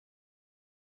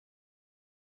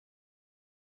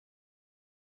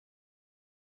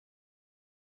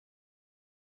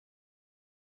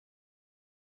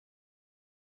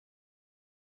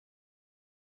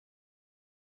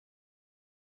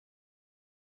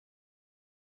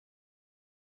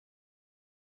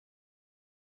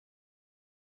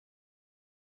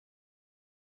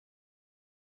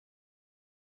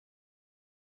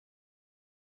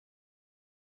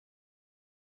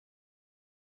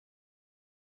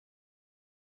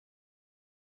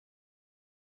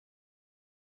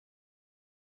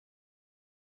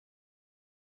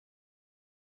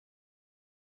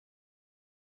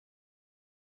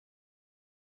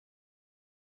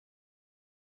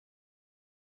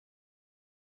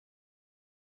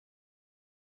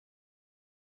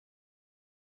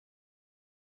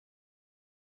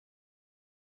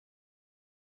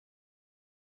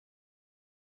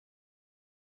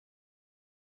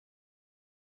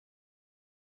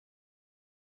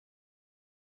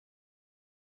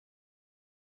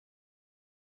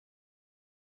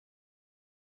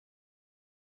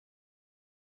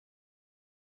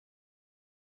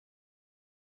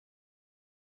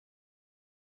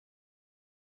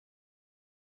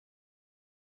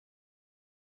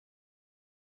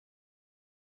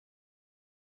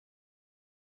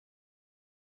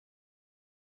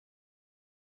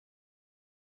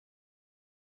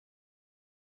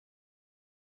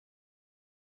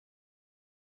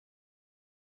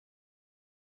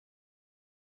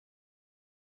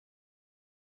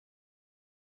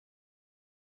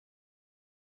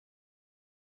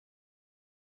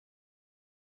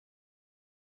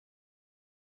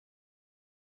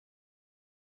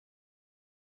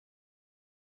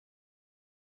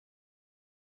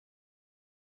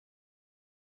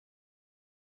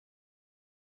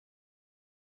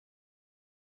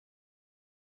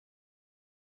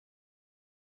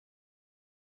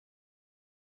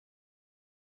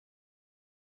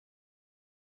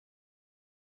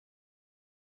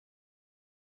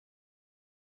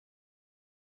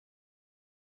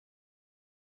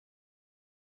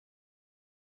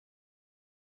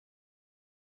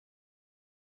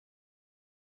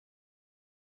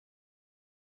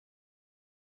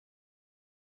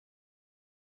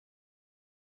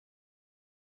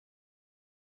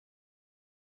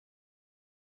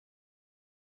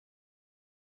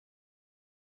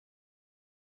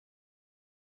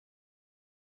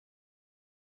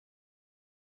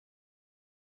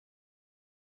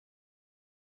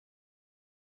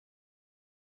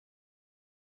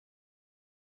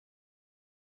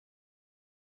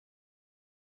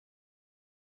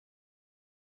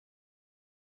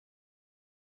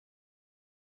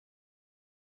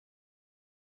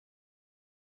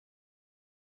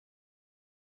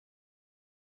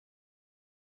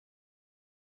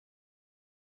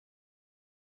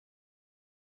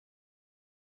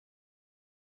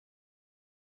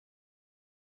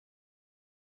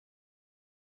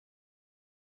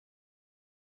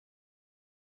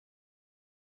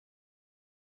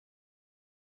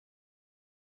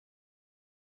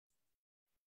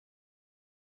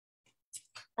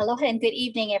Aloha and good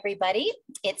evening, everybody.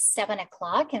 It's 7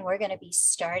 o'clock and we're going to be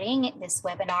starting this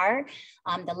webinar,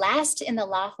 the last in the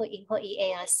Lā Hoʻihoʻi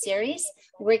Ea series.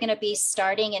 We're going to be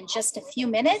starting in just a few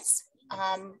minutes.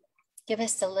 Give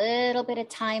us a little bit of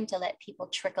time to let people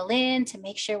trickle in, to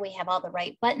make sure we have all the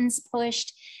right buttons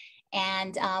pushed,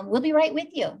 and we'll be right with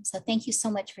you. So thank you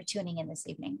so much for tuning in this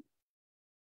evening.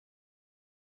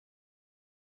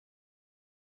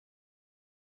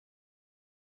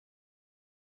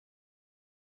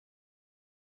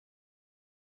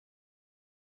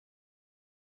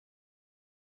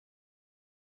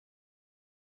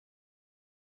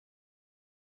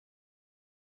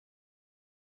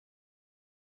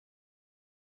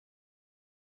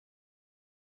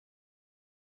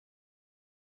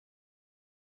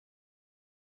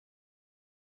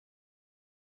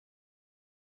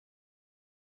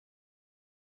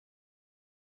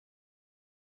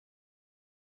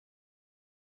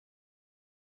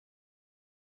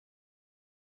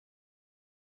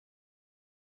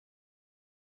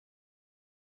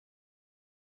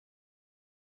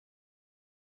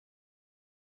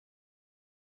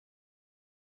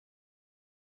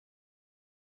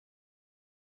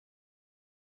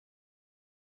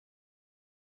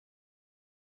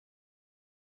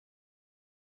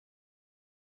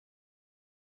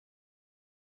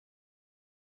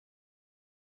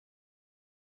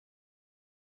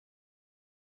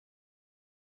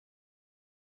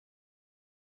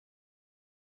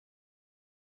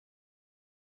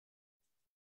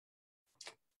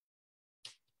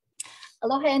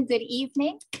 Aloha and good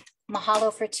evening.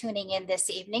 Mahalo for tuning in this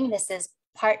evening. This is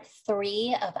part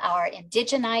 3 of our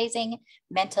Indigenizing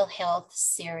mental health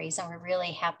series. And we're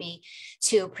really happy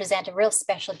to present a real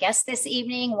special guest this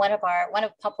evening, one of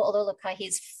Papa Ola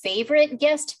Lōkahi's favorite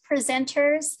guest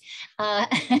presenters.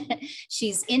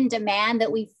 She's in demand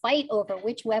that we fight over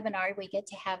which webinar we get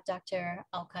to have Dr.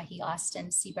 Aukahi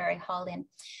Austin Seabury Hall in.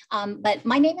 But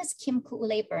my name is Kim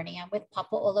Ku'ule Bernie. I'm with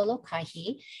Papa Ola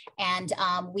Lōkahi, and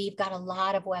we've got a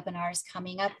lot of webinars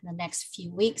coming up in the next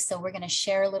few weeks. So we're going to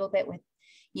share a little bit with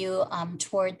you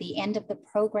toward the end of the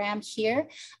program here.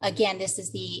 Again, this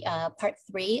is the part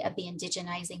 3 of the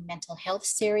Indigenizing Mental Health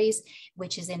series,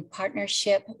 which is in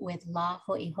partnership with Lā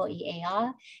Hoʻihoʻi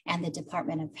Ea and the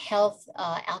Department of Health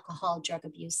Alcohol Drug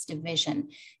Abuse Division.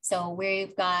 So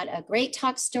we've got a great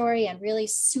talk story and really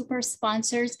super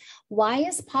sponsors. Why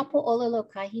is Papa Ola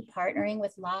Lōkahi partnering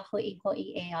with Lā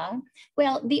Hoʻihoʻi Ea?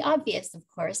 Well, the obvious, of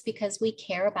course, because we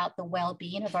care about the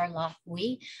well-being of our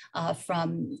Lāhui,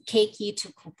 from keiki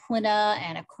to kupuna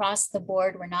and across the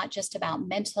board. We're not just about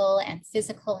mental and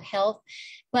physical health,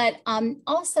 but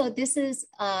also this is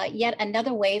yet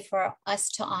another way for us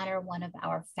to honor one of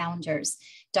our founders.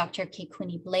 Dr.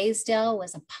 Kekuni Blaisdell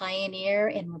was a pioneer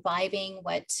in reviving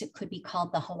what could be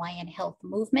called the Hawaiian health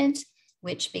movement,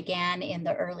 which began in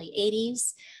the early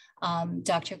 80s.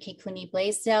 Dr. Kekuni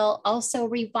Blaisdell also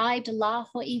revived Lā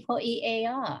Hoʻihoʻi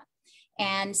Ea.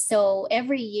 And so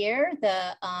every year,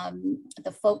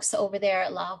 the folks over there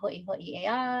at Lā Hoʻihoʻi Ea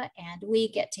and we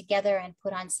get together and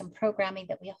put on some programming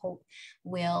that we hope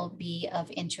will be of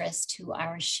interest to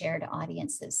our shared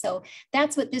audiences. So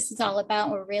that's what this is all about.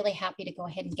 We're really happy to go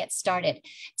ahead and get started.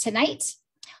 Tonight,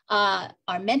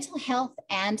 our mental health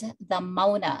and the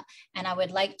Mauna. And I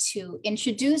would like to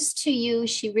introduce to you,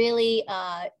 she really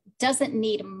doesn't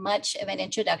need much of an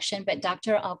introduction, but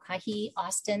Dr. Aukahi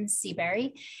Austin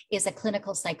Seabury is a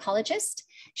clinical psychologist.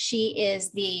 She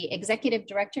is the executive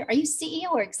director. Are you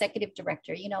CEO or executive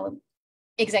director? You know,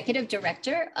 executive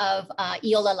director of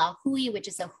Ola Lōkahi, which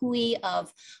is a hui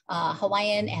of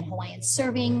Hawaiian and Hawaiian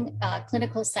serving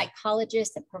clinical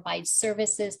psychologists that provide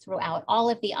services throughout all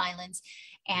of the islands.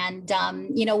 And,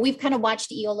 you know, we've kind of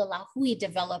watched Ola Lōkahi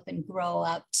develop and grow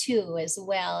up too as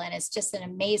well. And it's just an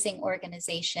amazing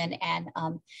organization. And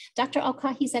Dr.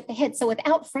 Aukahi's at the head. So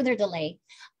without further delay,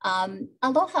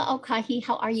 aloha Aukahi,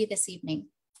 how are you this evening?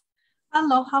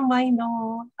 Aloha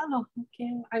Maino. Aloha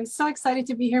Kim. I'm so excited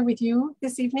to be here with you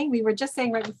this evening. We were just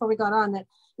saying right before we got on that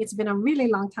it's been a really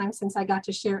long time since I got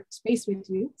to share space with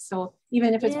you. So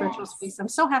even if it's virtual space, I'm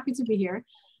so happy to be here.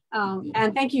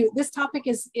 And thank you. This topic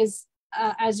is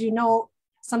as you know,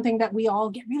 something that we all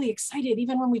get really excited,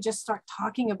 even when we just start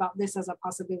talking about this as a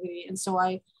possibility. And so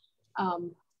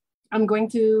I'm going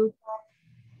to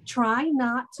try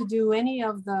not to do any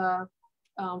of the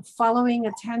following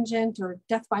a tangent or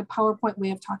death by PowerPoint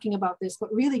way of talking about this,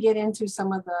 but really get into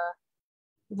some of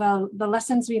the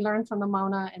lessons we learned from the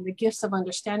Mauna and the gifts of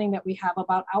understanding that we have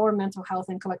about our mental health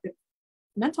and collective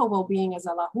mental well-being as a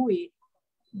Lāhui,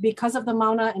 because of the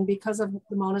Mauna and because of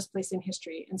the Mauna's place in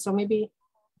history. And so maybe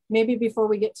before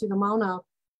we get to the Mauna,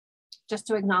 just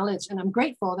to acknowledge, and I'm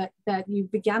grateful that you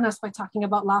began us by talking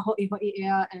about Lā Hoʻihoʻi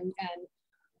Ea and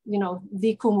you know,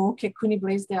 the kumu ke kuni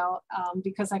Blaisdell,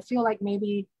 because I feel like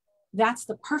maybe that's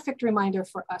the perfect reminder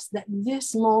for us that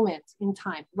this moment in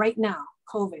time, right now,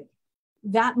 COVID,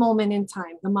 that moment in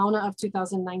time, the Mauna of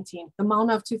 2019, the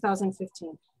Mauna of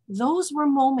 2015, those were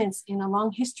moments in a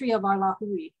long history of our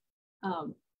Lahui,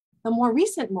 the more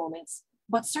recent moments,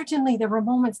 but certainly there were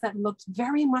moments that looked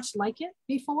very much like it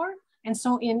before. And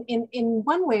so in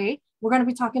one way, we're going to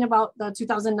be talking about the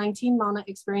 2019 Mauna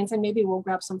experience, and maybe we'll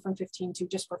grab some from 15 too,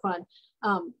 just for fun,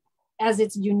 as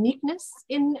its uniqueness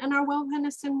in our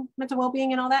wellness and mental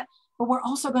well-being and all that. But we're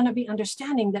also going to be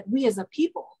understanding that we as a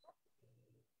people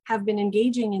have been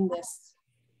engaging in this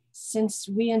since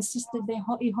we insisted de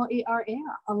Hoʻihoʻi Ea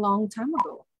a long time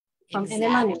ago. From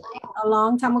Enelani, a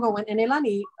long time ago when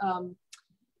Enelani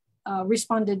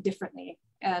responded differently.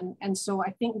 And so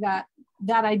I think that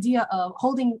idea of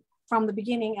holding from the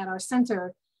beginning at our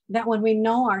center, that when we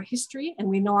know our history and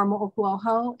we know our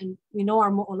mo'okuauhau and we know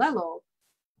our mo'olelo,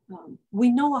 we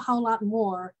know a whole lot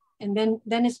more. And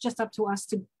then it's just up to us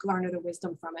to garner the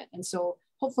wisdom from it. And so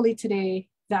hopefully today,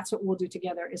 that's what we'll do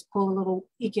together, is pull a little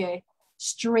ike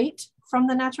straight from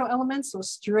the natural elements, so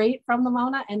straight from the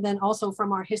Mauna, and then also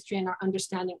from our history and our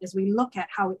understanding as we look at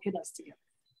how it hit us together.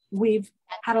 We've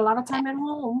had a lot of time at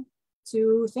home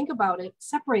to think about it,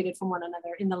 separated from one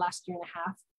another in the last year and a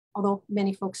half, although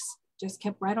many folks just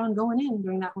kept right on going in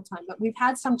during that whole time. But we've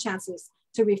had some chances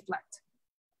to reflect.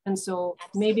 And so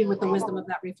maybe with the wisdom of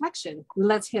that reflection,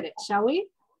 let's hit it, shall we?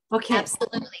 Okay.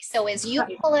 Absolutely. So as you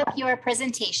pull up your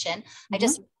presentation, I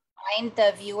just remind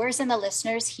the viewers and the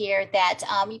listeners here that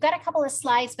you've got a couple of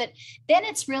slides, but then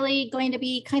it's really going to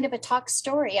be kind of a talk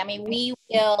story. I mean, we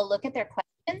will look at their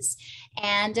questions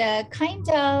and kind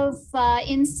of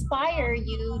inspire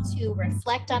you to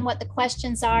reflect on what the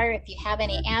questions are, if you have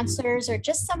any answers or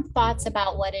just some thoughts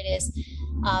about what it is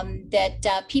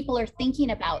that people are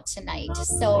thinking about tonight.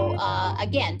 So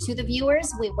again, to the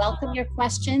viewers, we welcome your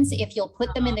questions. If you'll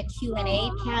put them in the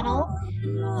Q&A panel,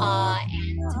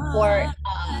 or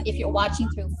if you're watching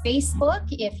through Facebook,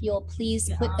 if you'll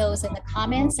please put those in the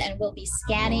comments, and we'll be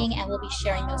scanning and we'll be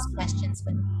sharing those questions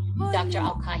with Dr.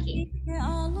 ʻAukahi.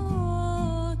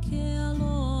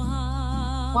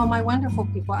 Well, my wonderful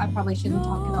people, I probably shouldn't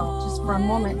talk at all, just for a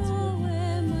moment.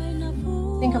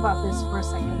 Think about this for a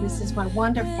second. This is my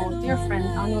wonderful dear friend,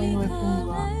 Anuinui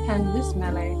Pumbua, penned this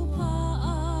mele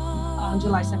on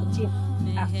July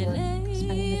 17th, after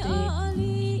spending the day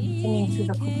singing through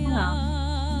the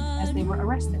kupuna as they were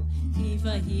arrested.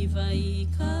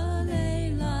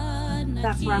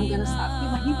 That's where I'm going to stop.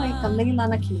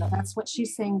 That's what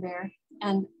she's saying there.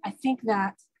 And I think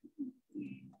that,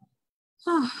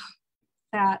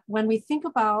 that when we think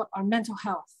about our mental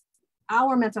health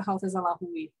as a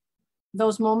Lahui,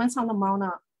 those moments on the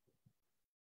Mauna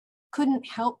couldn't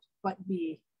help but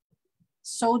be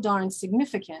so darn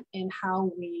significant in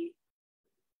how we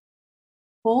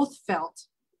both felt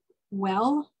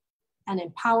well and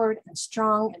empowered and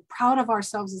strong and proud of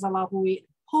ourselves as a Lahui,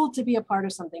 pulled to be a part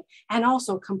of something, and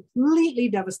also completely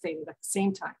devastated at the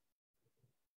same time.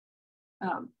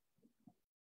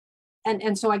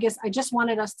 And so I guess I just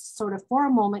wanted us to sort of, for a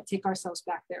moment, take ourselves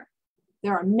back there.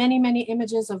 There are many, many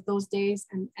images of those days,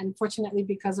 and fortunately,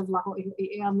 because of Lā Hoʻihoʻi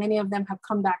Ea, many of them have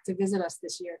come back to visit us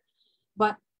this year.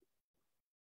 But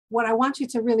what I want you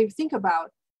to really think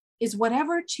about is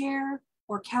whatever chair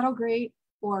or cattle grate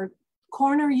or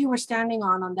corner you were standing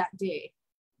on that day,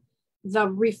 the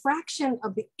refraction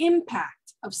of the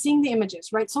impact of seeing the images,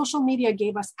 right? Social media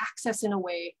gave us access in a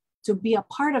way to be a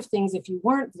part of things if you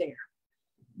weren't there,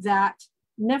 that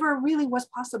never really was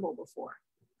possible before,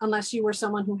 unless you were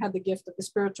someone who had the gift of the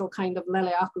spiritual kind of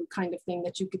leleaku kind of thing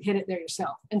that you could hit it there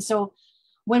yourself. And so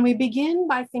when we begin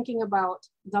by thinking about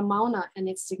the Mauna and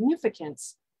its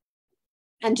significance,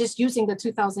 and just using the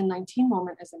 2019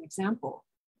 moment as an example,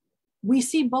 we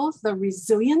see both the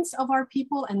resilience of our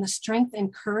people and the strength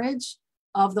and courage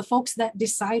of the folks that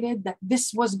decided that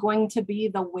this was going to be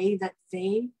the way that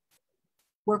they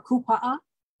were kupa'a,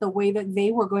 the way that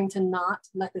they were going to not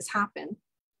let this happen,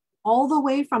 all the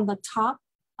way from the top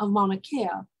of Mauna Kea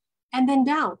and then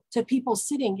down to people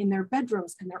sitting in their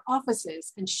bedrooms and their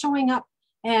offices and showing up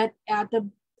at the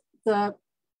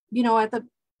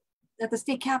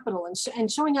state capitol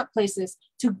and showing up places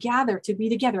to gather, to be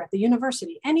together at the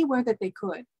university, anywhere that they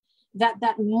could.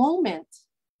 That moment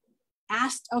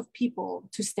asked of people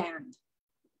to stand,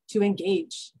 to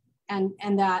engage, and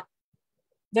that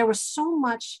there was so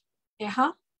much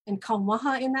eha and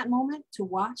kaumaha in that moment to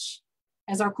watch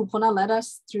as our kupuna led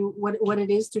us through what it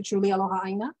is to truly aloha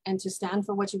aina and to stand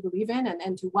for what you believe in,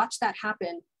 and to watch that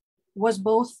happen was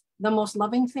both the most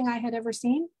loving thing I had ever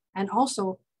seen and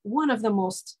also one of the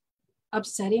most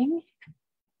upsetting,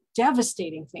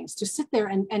 devastating things to sit there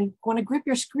and want to grip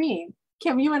your screen.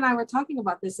 Kim, you and I were talking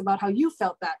about this, about how you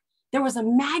felt that there was a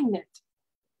magnet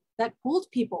that pulled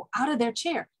people out of their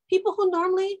chair. People who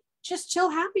normally just chill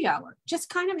happy hour, just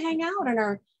kind of hang out and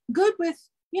are good with,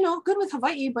 good with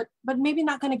Hawaii, but maybe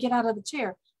not going to get out of the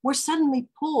chair. We're suddenly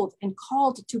pulled and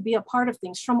called to be a part of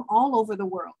things from all over the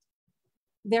world.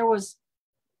 There was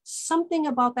something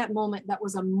about that moment that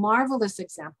was a marvelous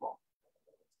example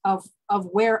of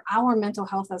where our mental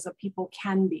health as a people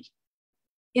can be.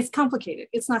 It's complicated,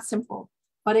 it's not simple,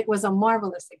 but it was a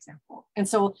marvelous example. And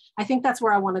so I think that's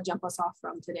where I want to jump us off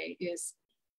from today is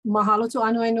mahalo to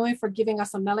Anuenue for giving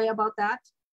us a mele about that.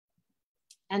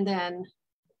 And then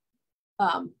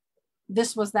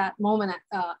this was that moment,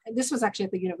 this was actually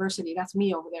at the university, that's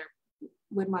me over there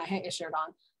with my he'e shirt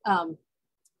on.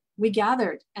 We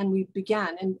gathered and we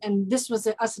began, and this was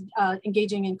us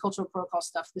engaging in cultural protocol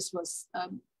stuff. This was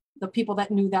the people that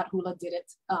knew that hula did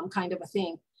it kind of a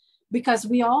thing, because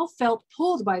we all felt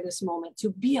pulled by this moment to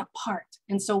be a part.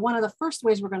 And so one of the first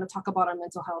ways we're going to talk about our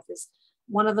mental health is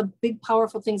one of the big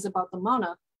powerful things about the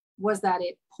Mauna was that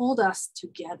it pulled us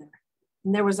together.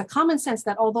 And there was a common sense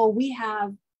that although we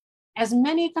have as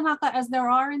many kanaka as there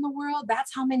are in the world,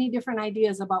 that's how many different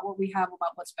ideas about what we have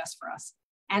about what's best for us.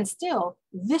 And still,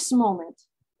 this moment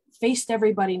faced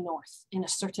everybody north in a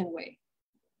certain way.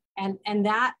 And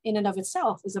that in and of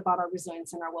itself is about our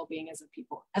resilience and our well-being as a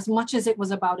people, as much as it was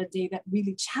about a day that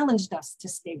really challenged us to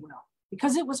stay well,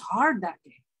 because it was hard that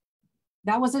day.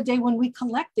 That was a day when we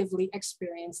collectively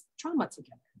experienced trauma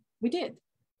together. We did.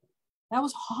 That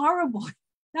was horrible.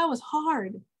 That was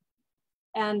hard.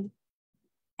 And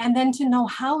then to know,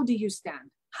 how do you stand?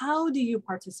 How do you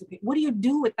participate? What do you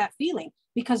do with that feeling?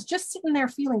 Because just sitting there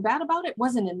feeling bad about it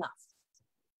wasn't enough.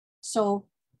 So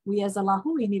we as a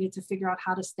Lāhui needed to figure out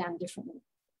how to stand differently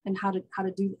and how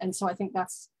to do. And so I think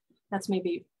that's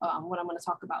maybe what I'm going to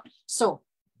talk about. So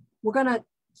we're going to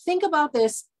think about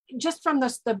this just from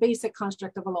the basic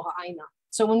construct of Aloha Aina.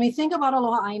 So when we think about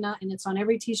Aloha Aina, and it's on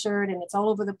every t-shirt and it's all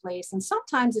over the place, and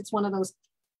sometimes it's one of those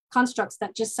constructs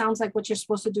that just sounds like what you're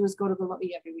supposed to do is go to the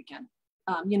lo'i every weekend.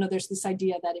 There's this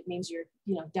idea that it means you're,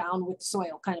 down with the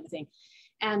soil kind of a thing.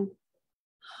 And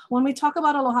when we talk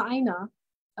about Aloha Aina,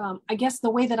 I guess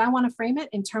the way that I want to frame it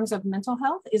in terms of mental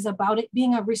health is about it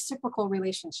being a reciprocal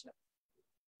relationship.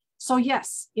 So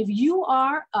yes, if you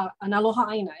are an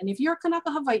Aloha Aina, and if you're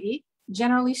Kanaka Hawaii,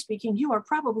 generally speaking, you are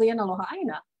probably an Aloha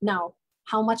Aina. Now,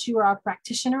 how much you are a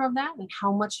practitioner of that and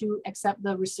how much you accept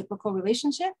the reciprocal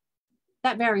relationship,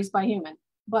 that varies by human.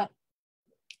 But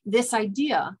this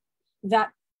idea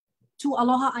that to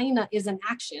Aloha Aina is an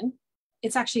action,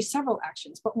 it's actually several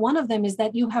actions, but one of them is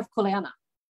that you have kuleana.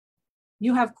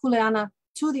 You have kuleana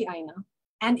to the Aina,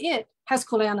 and it has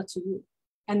kuleana to you.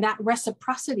 And that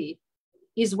reciprocity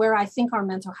is where I think our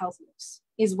mental health lives,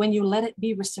 is when you let it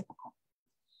be reciprocal.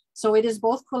 So it is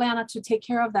both kuleana to take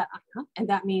care of that Aina, and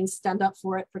that means stand up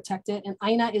for it, protect it. And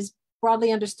Aina is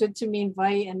broadly understood to mean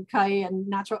vai and kai and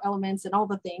natural elements and all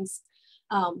the things.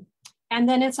 And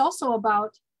then it's also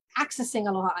about accessing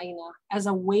Aloha Aina as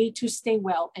a way to stay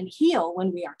well and heal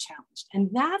when we are challenged. And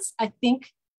that's, I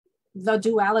think, the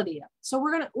duality of it. So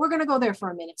we're gonna go there for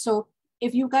a minute. So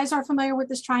if you guys are familiar with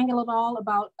this triangle at all,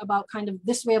 about kind of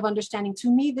this way of understanding,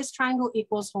 to me, this triangle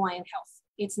equals Hawaiian health.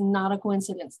 It's not a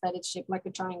coincidence that it's shaped like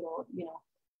a triangle,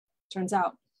 turns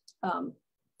out.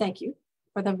 Thank you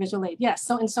for the visual aid. Yes,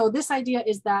 so this idea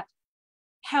is that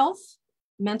health,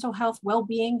 mental health,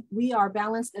 well-being, we are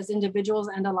balanced as individuals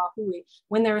and a Lāhui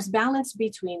when there is balance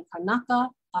between Kanaka,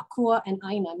 Akua, and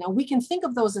Aina. Now we can think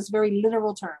of those as very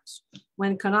literal terms.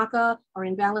 When Kanaka are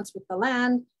in balance with the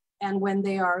land, and when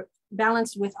they are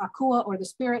balanced with Akua or the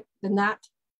spirit, then that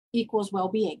equals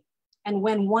well-being. And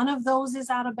when one of those is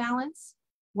out of balance,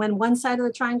 when one side of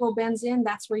the triangle bends in,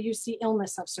 that's where you see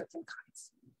illness of certain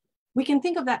kinds. We can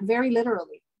think of that very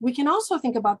literally. We can also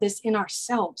think about this in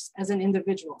ourselves as an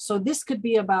individual. So this could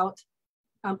be about,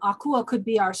 Akua could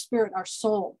be our spirit, our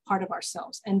soul, part of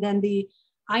ourselves. And then the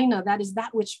Aina, that is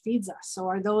that which feeds us. So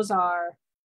are those our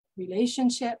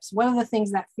relationships? What are the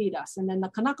things that feed us? And then the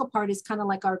Kanaka part is kind of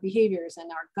like our behaviors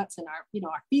and our guts and our,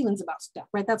 our feelings about stuff,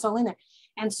 right? That's all in there.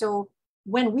 And so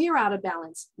when we're out of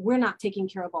balance, we're not taking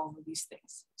care of all of these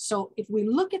things. So if we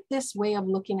look at this way of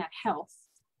looking at health,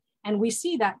 and we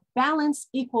see that balance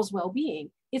equals well-being,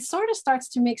 it sort of starts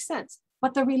to make sense,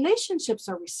 but the relationships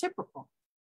are reciprocal.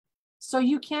 So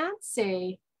you can't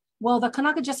say, well, the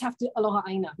Kanaka just have to Aloha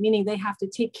Aina, meaning they have to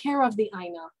take care of the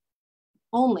Aina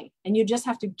only, and you just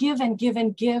have to give and give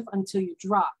and give until you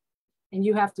drop. and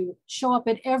you have to show up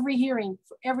at every hearing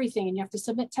for everything, and you have to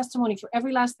submit testimony for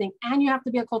every last thing, and you have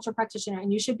to be a cultural practitioner,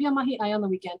 and you should be a mahi'ai on the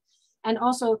weekend. And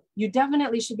also, you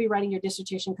definitely should be writing your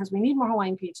dissertation because we need more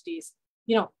Hawaiian PhDs.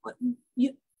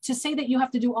 To say that you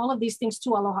have to do all of these things to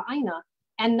Aloha Aina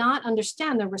and not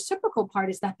understand the reciprocal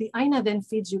part is that the Aina then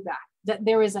feeds you back, that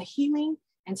there is a healing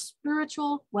and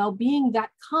spiritual well-being that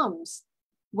comes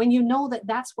when you know that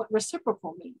that's what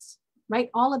reciprocal means, right?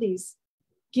 All of these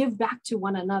give back to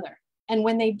one another. And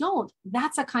when they don't,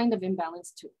 that's a kind of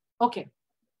imbalance too. Okay,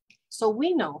 so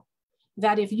we know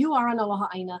that if you are an Aloha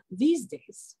Aina these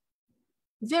days,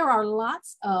 there are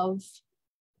lots of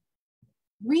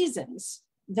reasons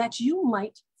that you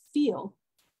might feel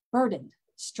burdened,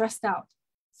 stressed out,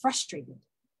 frustrated,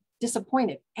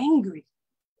 disappointed, angry,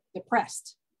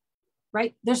 depressed,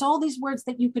 right? There's all these words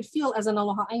that you could feel as an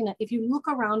Aloha Aina if you look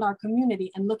around our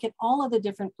community and look at all of the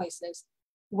different places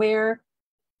where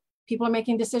people are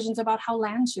making decisions about how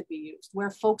land should be used, where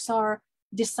folks are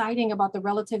deciding about the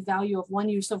relative value of one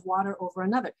use of water over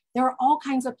another. There are all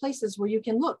kinds of places where you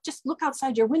can look. Just look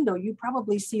outside your window. You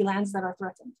probably see lands that are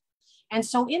threatened. And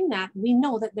so in that, we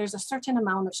know that there's a certain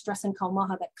amount of stress and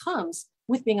kaumaha that comes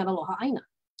with being an Aloha Aina.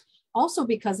 Also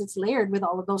because it's layered with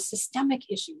all of those systemic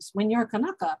issues. When you're a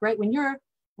Kanaka, right? When you're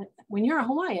a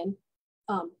Hawaiian,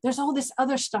 there's all this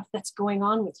other stuff that's going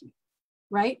on with you,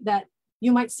 right? That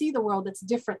you might see the world that's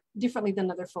differently than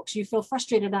other folks. You feel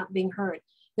frustrated not being heard.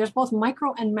 There's both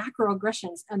micro and macro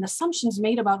aggressions and assumptions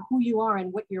made about who you are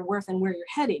and what you're worth and where you're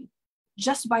heading,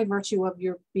 just by virtue of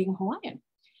your being Hawaiian.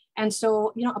 And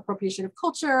so, appropriation of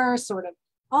culture, sort of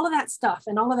all of that stuff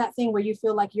and all of that thing where you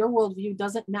feel like your worldview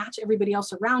doesn't match everybody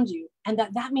else around you, and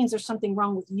that means there's something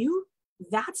wrong with you,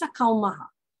 that's a kaumaha.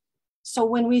 So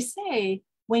when we say,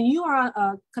 when you are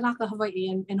a Kanaka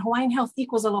Hawaii and Hawaiian health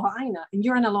equals Aloha Aina, and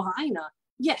you're an Aloha Aina,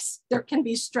 yes, there can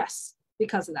be stress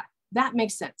because of that. That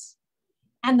makes sense.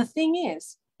 And the thing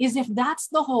is if that's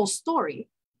the whole story,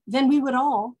 then we would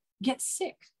all get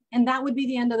sick. And that would be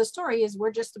the end of the story, is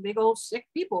we're just a big old sick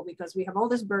people because we have all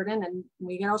this burden and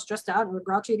we get all stressed out and we're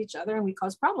grouchy at each other and we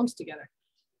cause problems together.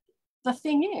 The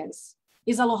thing is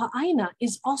Aloha Aina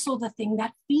is also the thing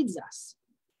that feeds us.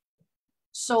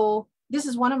 So this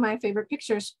is one of my favorite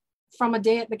pictures from a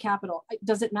day at the Capitol.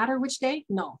 Does it matter which day?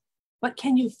 No. But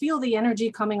can you feel the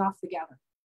energy coming off the gathering?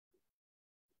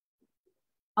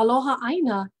 Aloha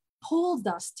Aina pulled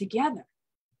us together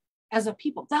as a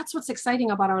people. That's what's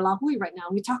exciting about our Lā Hoʻihoʻi right now.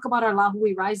 We talk about our Lā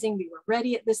Hoʻihoʻi rising. We were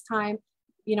ready at this time.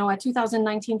 At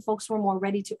 2019, folks were more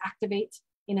ready to activate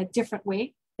in a different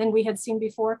way than we had seen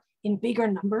before, in bigger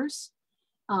numbers,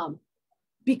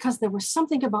 because there was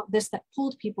something about this that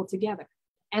pulled people together.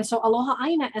 And so Aloha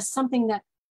Aina as something that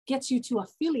gets you to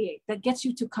affiliate, that gets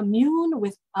you to commune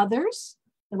with others.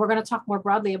 And we're going to talk more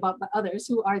broadly about the others.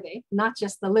 Who are they? Not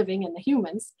just the living and the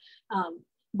humans.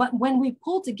 But when we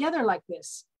pull together like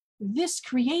this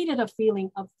created a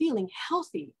feeling of feeling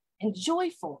healthy and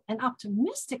joyful and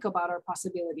optimistic about our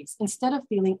possibilities, instead of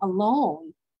feeling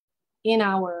alone in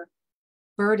our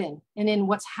burden and in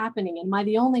what's happening. Am I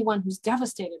the only one who's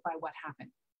devastated by what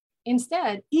happened?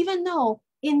 Instead, even though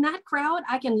in that crowd,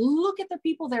 I can look at the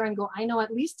people there and go, I know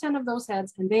at least 10 of those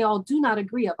heads, and they all do not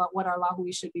agree about what our Lā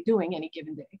Hoʻihoʻi should be doing any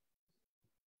given day.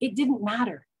 It didn't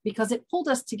matter because it pulled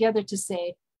us together to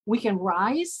say, we can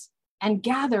rise and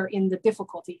gather in the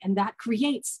difficulty, and that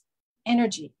creates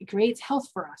energy. It creates health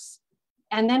for us.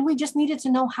 And then we just needed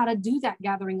to know how to do that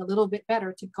gathering a little bit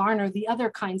better to garner the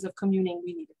other kinds of communing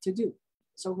we needed to do.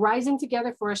 So rising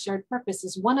together for a shared purpose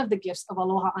is one of the gifts of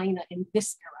Aloha Aina in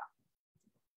this era.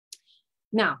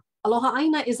 Now, Aloha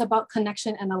Aina is about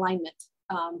connection and alignment.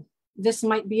 This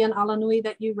might be an ala nui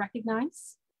that you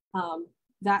recognize.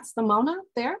 That's the Mauna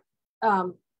there.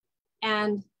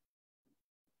 And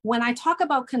when I talk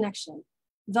about connection,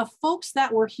 the folks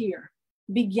that were here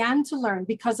began to learn,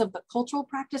 because of the cultural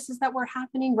practices that were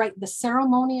happening, right? The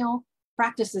ceremonial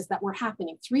practices that were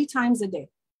happening 3 times a day.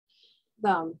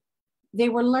 They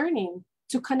were learning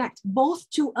to connect both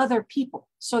to other people.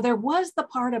 So there was the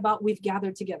part about we've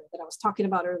gathered together that I was talking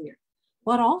about earlier,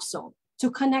 but also to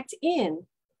connect in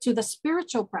to the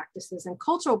spiritual practices and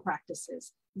cultural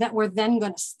practices that were then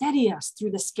going to steady us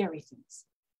through the scary things.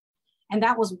 And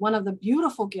that was one of the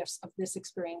beautiful gifts of this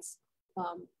experience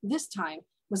this time,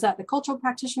 was that the cultural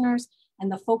practitioners and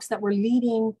the folks that were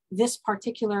leading this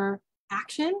particular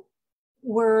action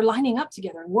were lining up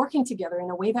together and working together in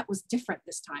a way that was different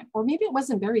this time. Or maybe it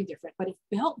wasn't very different, but it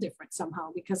felt different somehow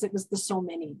because it was the so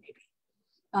many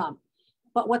maybe.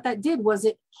 But what that did was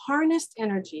it harnessed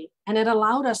energy, and it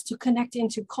allowed us to connect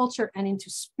into culture and into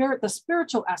spirit, the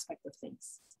spiritual aspect of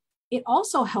things. it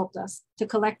also helped us to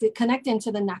connect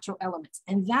into the natural elements.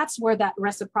 And that's where that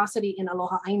reciprocity in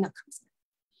Aloha Aina comes in.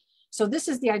 So this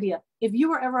is the idea. If you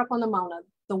were ever up on the Mauna,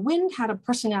 the wind had a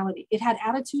personality, it had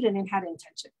attitude, and it had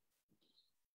intention.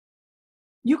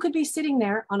 You could be sitting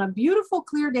there on a beautiful,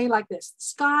 clear day like this. The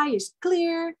sky is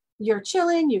clear, you're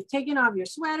chilling, you've taken off your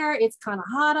sweater, it's kind of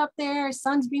hot up there,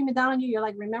 sun's beaming down on you, you're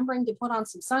like remembering to put on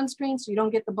some sunscreen so you don't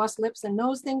get the bust lips and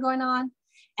nose thing going on.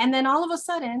 And then all of a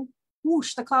sudden,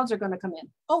 whoosh, the clouds are going to come in.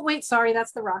 Oh, wait, sorry,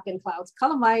 that's the rockin' clouds.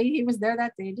 Kalamai, he was there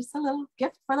that day, just a little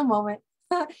gift for the moment.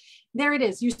 There it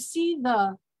is. You see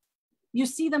the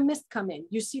mist come in.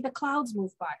 You see the clouds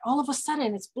move by. All of a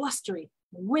sudden, it's blustery,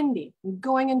 windy, and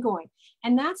going.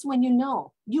 And that's when you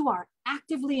know you are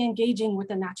actively engaging with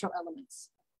the natural elements.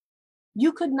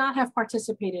 You could not have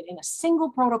participated in a single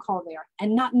protocol there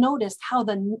and not noticed how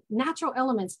the natural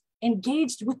elements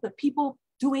engaged with the people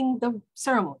doing the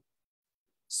ceremony.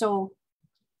 So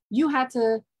you had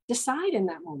to decide in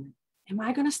that moment, am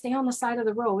I going to stay on the side of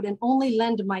the road and only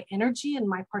lend my energy and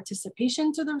my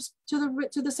participation to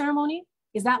the ceremony?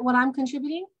 Is that what I'm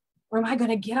contributing? Or am I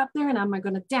going to get up there and am I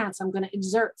going to dance? I'm going to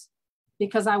exert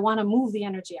because I want to move the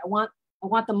energy. I want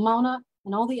the Mauna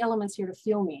and all the elements here to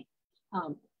feel me.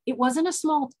 It wasn't a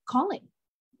small calling,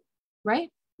 right?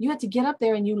 You had to get up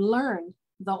there and you learned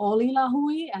the Oli Lā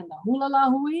Hoʻihoʻi and the Hula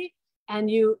Lā Hoʻihoʻi, and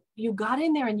you got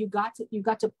in there and you got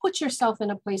to put yourself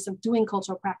in a place of doing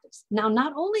cultural practice. Now,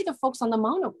 not only the folks on the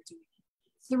Mauna were doing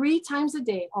it, 3 times a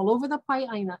day, all over the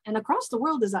Pai'aina and across the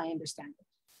world, as I understand it,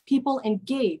 people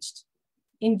engaged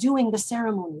in doing the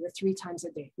ceremony the 3 times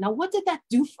a day. Now, what did that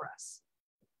do for us?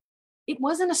 It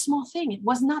wasn't a small thing. It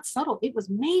was not subtle. It was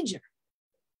major.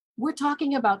 We're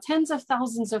talking about tens of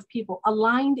thousands of people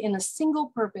aligned in a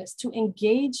single purpose to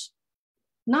engage,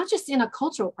 not just in a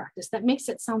cultural practice that makes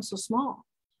it sound so small,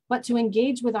 but to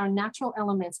engage with our natural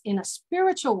elements in a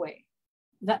spiritual way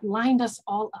that lined us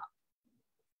all up,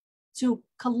 to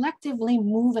collectively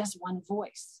move as one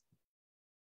voice.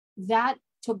 That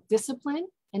took discipline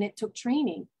and it took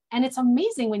training. And it's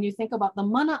amazing when you think about the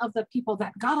mana of the people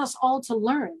that got us all to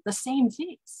learn the same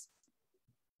things.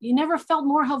 You never felt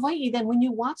more Hawaii than when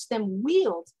you watched them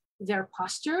wield their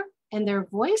posture and their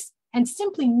voice and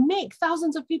simply make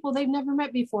thousands of people they've never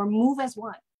met before move as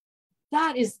one.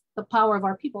 That is the power of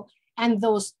our people. And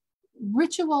those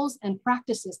rituals and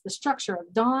practices, the structure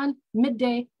of dawn,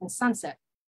 midday, and sunset,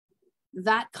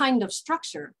 that kind of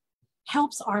structure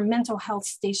helps our mental health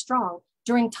stay strong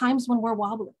during times when we're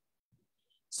wobbling.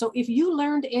 So if you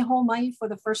learned e hō mai for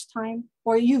the first time,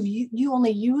 or you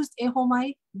only used e hō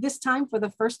mai this time for the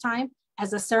first time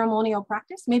as a ceremonial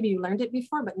practice, maybe you learned it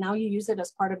before, but now you use it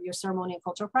as part of your ceremonial and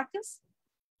cultural practice.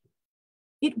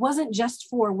 It wasn't just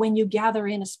for when you gather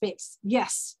in a space.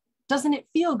 Yes, doesn't it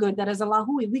feel good that as a Lā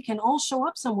Hoʻihoʻi, we can all show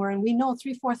up somewhere and we know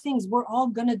 3-4 things we're all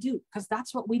gonna do, because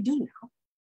that's what we do now.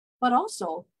 But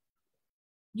also,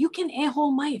 you can e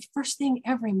hō mai first thing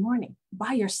every morning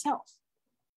by yourself.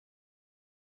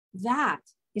 That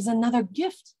is another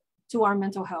gift to our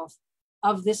mental health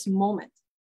of this moment,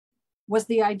 was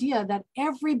the idea that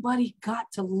everybody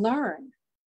got to learn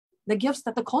the gifts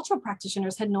that the cultural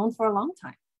practitioners had known for a long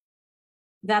time.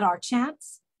 That our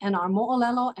chants and our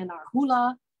mo'olelo and our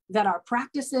hula, that our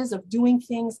practices of doing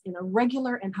things in a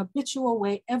regular and habitual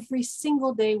way every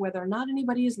single day, whether or not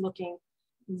anybody is looking,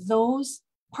 those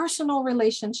personal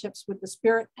relationships with the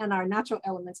spirit and our natural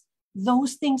elements,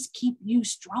 those things keep you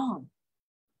strong.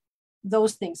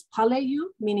 Those things pale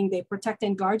you, meaning they protect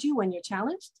and guard you when you're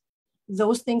challenged.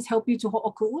 Those things help you to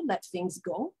ho'oku'u, let things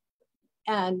go.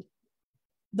 And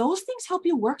those things help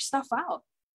you work stuff out,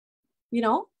 you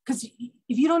know, because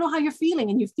if you don't know how you're feeling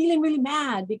and you're feeling really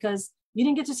mad because you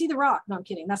didn't get to see the rock, no, I'm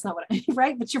kidding, that's not what I mean,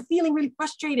 right? But you're feeling really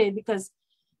frustrated because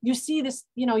you see this,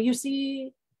 you know, you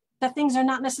see that things are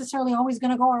not necessarily always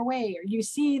going to go our way, or you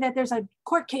see that there's a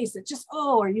court case that just,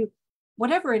 or you,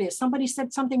 whatever it is, somebody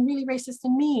said something really racist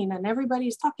and mean and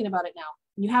everybody's talking about it now.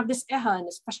 You have this eha and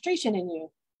this frustration in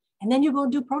you. And then you go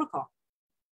do protocol.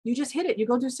 You just hit it. You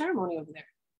go do ceremony over there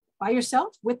by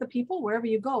yourself, with the people, wherever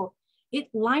you go. It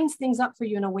lines things up for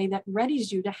you in a way that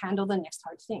readies you to handle the next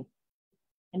hard thing.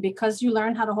 And because you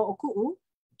learn how to ho'oku'u,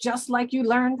 just like you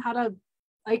learned how to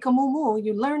aikamumu,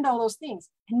 you learned all those things.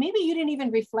 And maybe you didn't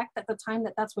even reflect at the time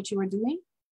that that's what you were doing.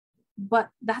 But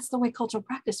that's the way cultural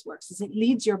practice works, is it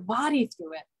leads your body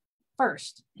through it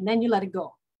first, and then you let it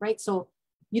go, right? So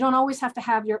you don't always have to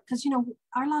have your, because, you know,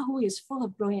 our Lā Hoʻihoʻi is full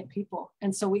of brilliant people.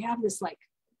 And so we have this, like,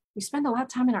 we spend a lot of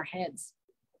time in our heads.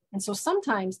 And so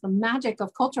sometimes the magic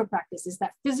of cultural practice is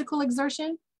that physical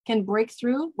exertion can break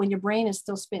through when your brain is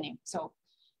still spinning. So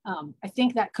I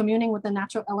think that communing with the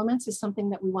natural elements is something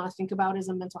that we want to think about as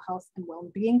a mental health and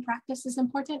well-being practice is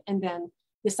important. And then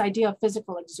this idea of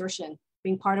physical exertion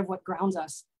being part of what grounds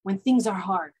us when things are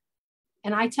hard.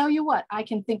 And I tell you what, I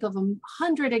can think of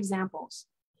 100 examples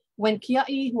when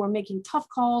kia'i who are making tough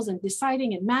calls and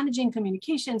deciding and managing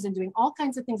communications and doing all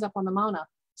kinds of things up on the Mauna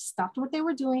stopped what they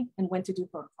were doing and went to do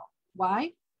protocol.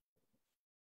 Why?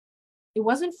 It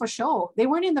wasn't for show. They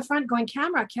weren't in the front going,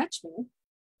 camera, catch me.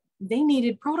 They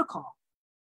needed protocol.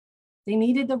 They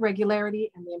needed the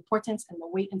regularity and the importance and the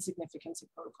weight and significance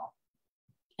of protocol.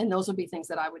 And those would be things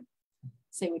that I would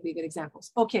say would be good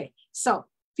examples. Okay, so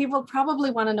people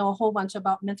probably want to know a whole bunch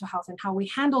about mental health and how we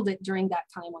handled it during that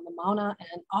time on the Mauna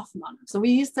and off Mauna. So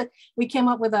we came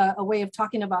up with a way of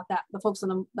talking about that. The folks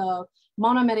on the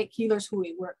Mauna Medic Healers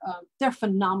Hui were, they're a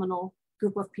phenomenal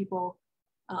group of people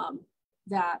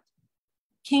that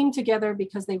came together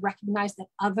because they recognized that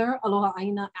other Aloha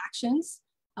Aina actions,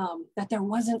 that there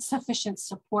wasn't sufficient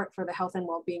support for the health and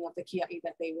well-being of the kia'i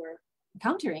that they were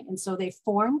encountering. And so they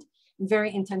formed,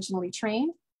 very intentionally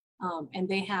trained, and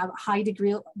they have a high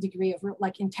degree of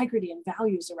like integrity and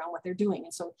values around what they're doing.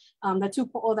 And so the two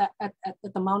po'o that at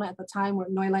the Mauna at the time were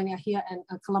Noelaini Ahia and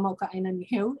Kalamauka Aina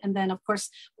Nihiu. And then of course,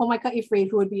 Pomaika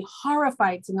Ifrid, who would be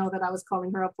horrified to know that I was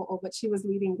calling her a po'o, but she was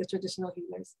leading the traditional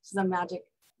healers. She's a magic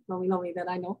Lomi that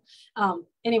I know.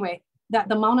 Anyway, that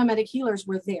the Mauna Medic Healers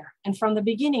were there. And from the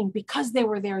beginning, because they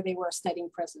were there, they were a steadying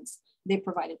presence. They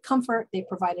provided comfort, they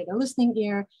provided a listening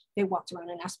ear, they walked around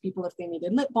and asked people if they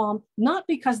needed lip balm, not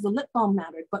because the lip balm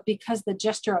mattered, but because the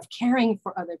gesture of caring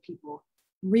for other people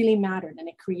really mattered. And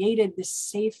it created this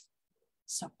safe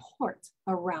support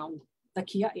around the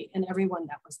kia'i and everyone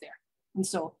that was there. And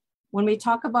so when we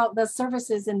talk about the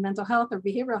services in mental health or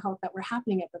behavioral health that were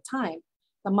happening at the time,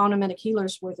 the Mauna Medic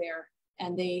Healers were there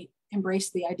and they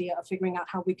embraced the idea of figuring out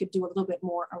how we could do a little bit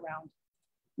more around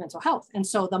mental health. And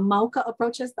so the Mauka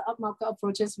approaches, the up Mauka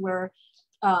approaches were,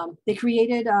 they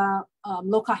created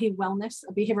Lōkahi wellness,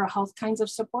 behavioral health kinds of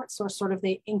support. So sort of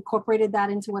they incorporated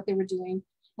that into what they were doing.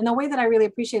 And the way that I really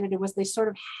appreciated it was they sort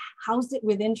of housed it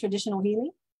within traditional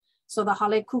healing. So the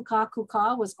Hale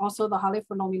Kuka was also the Hale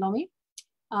for Lomi Lomi.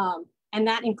 And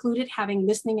that included having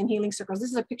listening and healing circles.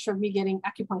 This is a picture of me getting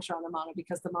acupuncture on the Mauna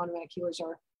because the Mauna Medic Healers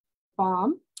are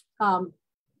bomb.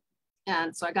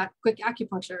 And so I got quick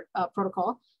acupuncture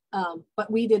protocol,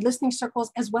 but we did listening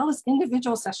circles as well as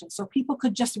individual sessions. So people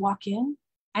could just walk in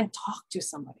and talk to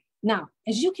somebody. Now,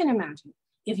 as you can imagine,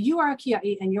 if you are a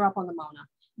kia'i and you're up on the Mauna,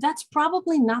 that's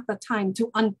probably not the time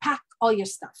to unpack all your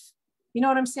stuff. You know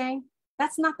what I'm saying?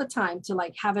 That's not the time to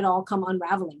like have it all come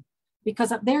unraveling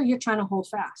because up there you're trying to hold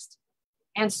fast.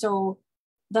 And so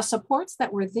the supports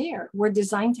that were there were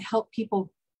designed to help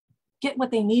people get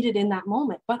what they needed in that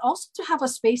moment, but also to have a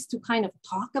space to kind of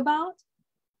talk about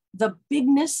the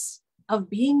bigness of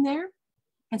being there.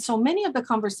 And so many of the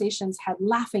conversations had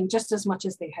laughing just as much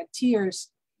as they had tears,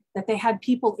 that they had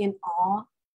people in awe,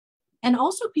 and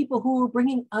also people who were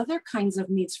bringing other kinds of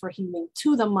needs for healing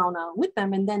to the Mauna with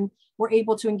them, and then were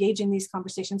able to engage in these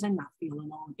conversations and not feel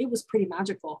alone. It was pretty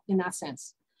magical in that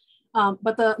sense.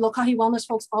 But the Lōkahi wellness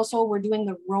folks also were doing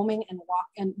the roaming and walk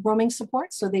and roaming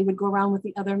support. So they would go around with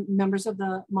the other members of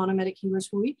the Mauna Medic Healers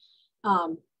Hui.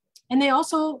 And they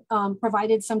also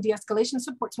provided some de-escalation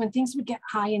supports when things would get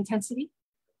high intensity.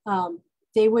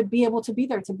 They would be able to be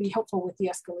there to be helpful with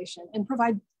de-escalation and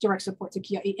provide direct support to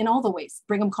kia'i in all the ways.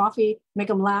 Bring them coffee, make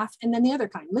them laugh, and then the other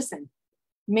kind, listen,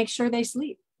 make sure they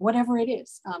sleep, whatever it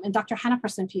is. And Dr. Hannah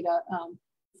Preston-Pita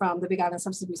from the Big Island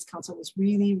Substance Abuse Council was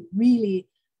really, really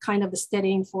kind of the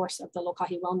steadying force of the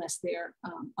Lōkahi wellness there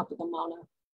up at the Mauna.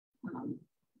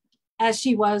 As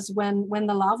she was when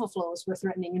the lava flows were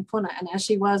threatening in Puna, and as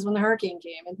she was when the hurricane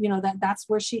came. And you know, that's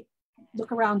where she,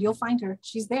 look around, you'll find her.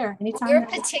 She's there anytime. We're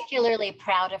particularly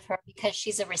proud of her because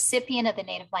she's a recipient of the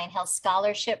Native Mind Health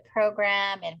Scholarship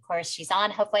Program. And of course, she's on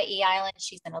Hawaii Island.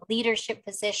 She's in a leadership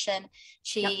position.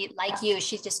 She, yep, like you,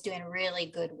 she's just doing really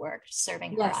good work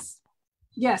serving her.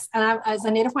 Yes, and as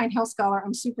a Native Mind Health Scholar,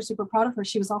 I'm super, super proud of her.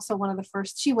 She was also one of the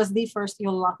first, she was the first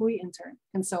Ola Lōkahi intern.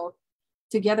 And so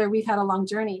together we've had a long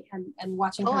journey and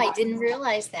watching her. Oh, I didn't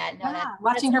realize that. No, yeah,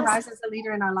 watching her rise as a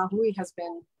leader in our Lā Hoʻihoʻi has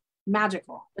been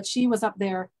magical. But she was up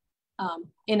there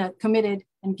in a committed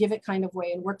and give it kind of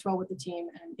way and worked well with the team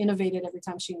and innovated every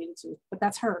time she needed to. But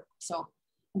that's her. So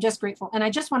I'm just grateful. And I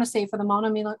just want to say for the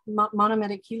Mauna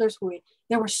Medic Healers Hui,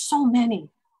 there were so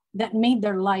many that made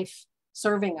their life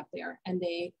serving up there, and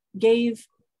they gave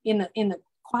in the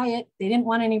quiet. They didn't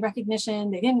want any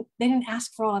recognition. They didn't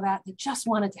ask for all of that. They just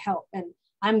wanted to help. And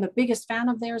I'm the biggest fan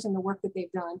of theirs and the work that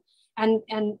they've done.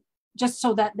 And just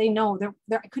so that they know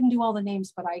I couldn't do all the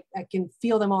names, but I can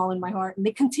feel them all in my heart. And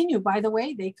they continue, by the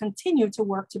way, they continue to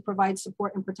work to provide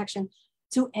support and protection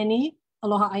to any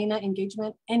Aloha Aina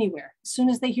engagement anywhere. As soon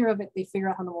as they hear of it, they figure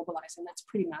out how to mobilize, and that's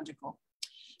pretty magical.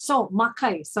 So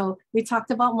Makai, so we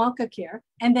talked about Mauka care,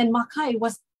 and then Makai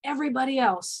was everybody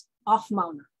else off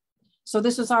Mauna. So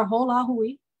this was our whole Lā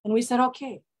Hoʻihoʻi, and we said,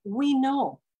 okay, we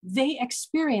know they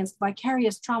experienced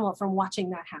vicarious trauma from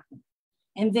watching that happen.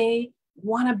 And they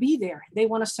want to be there, they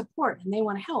want to support, and they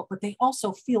want to help, but they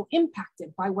also feel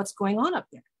impacted by what's going on up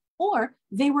there. Or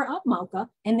they were up Mauka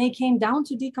and they came down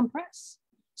to decompress.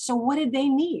 So what did they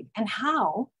need and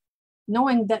how,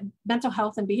 knowing that mental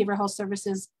health and behavioral health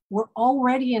services were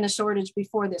already in a shortage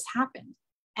before this happened?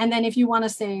 And then if you want to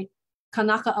say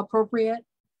Kanaka appropriate,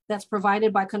 that's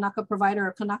provided by Kanaka provider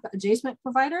or Kanaka adjacent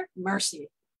provider, mercy.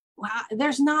 Wow,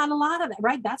 there's not a lot of that,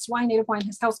 right? That's why Native Hawaiian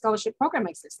Health Scholarship Program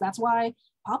exists. That's why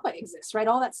PAPA exists, right?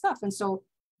 All that stuff. And so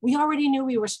we already knew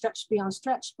we were stretched beyond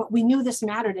stretch, but we knew this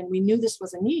mattered and we knew this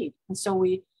was a need. And so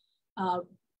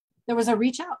there was a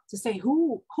reach out to say,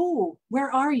 who,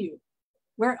 where are you?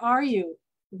 Where are you?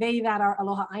 They that are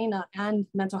Aloha Aina and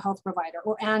mental health provider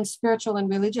and spiritual and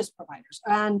religious providers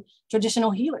and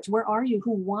traditional healers. Where are you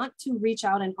who want to reach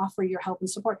out and offer your help and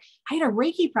support? I had a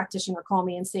Reiki practitioner call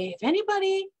me and say, if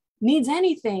anybody needs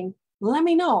anything, let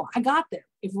me know. I got them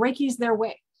if Reiki's their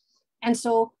way. And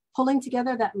so pulling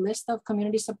together that list of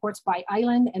community supports by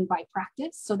island and by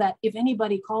practice so that if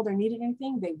anybody called or needed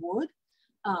anything, they would.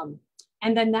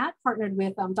 And then that partnered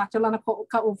with Dr. Lana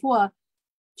Ka'ufua.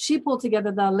 She pulled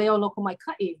together the Leo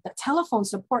Lokamaikai, the telephone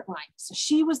support line. So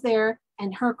she was there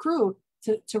and her crew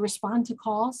to respond to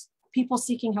calls, people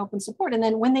seeking help and support. And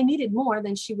then when they needed more,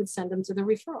 then she would send them to the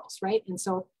referrals, right? And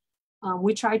so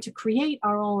we tried to create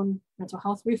our own mental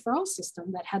health referral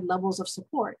system that had levels of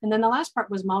support. And then the last part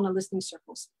was Mauna listening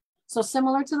circles. So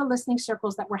similar to the listening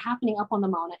circles that were happening up on the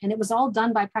Mauna, and it was all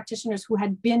done by practitioners who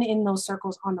had been in those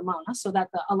circles on the Mauna so that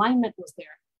the alignment was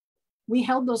there. We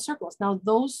held those circles. Now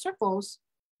those circles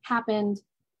happened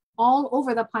all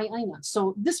over the Pai'aina.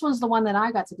 So this one's the one that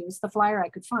I got to do. It's the flyer I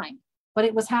could find, but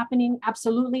it was happening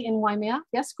absolutely in Waimea.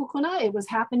 Yes, Kukuna, it was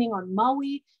happening on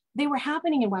Maui. They were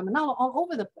happening in Waimanalo all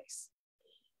over the place.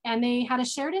 And they had a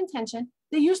shared intention.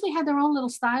 They usually had their own little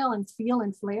style and feel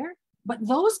and flair, but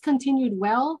those continued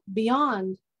well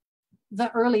beyond the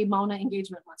early Mauna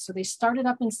engagement ones. So they started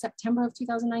up in September of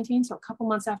 2019, so a couple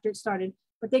months after it started,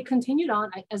 but they continued on.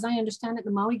 As I understand it,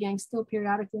 the Maui gang still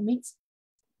periodically meets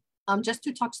just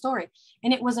to talk story.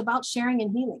 And it was about sharing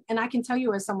and healing. And I can tell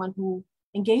you as someone who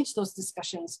engaged those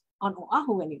discussions on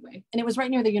Oahu anyway, and it was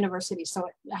right near the university. So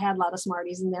I had a lot of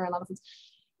smarties in there, a lot of things.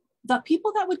 The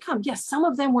people that would come, yes, some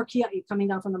of them were kia'i coming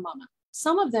down from the Mauna.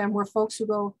 Some of them were folks who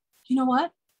go, you know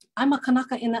what? I'm a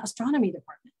Kanaka in the astronomy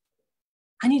department.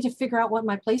 I need to figure out what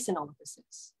my place in all of this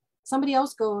is. Somebody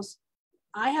else goes,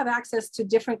 I have access to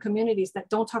different communities that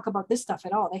don't talk about this stuff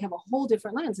at all. They have a whole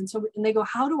different lens. And so, and they go,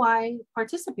 how do I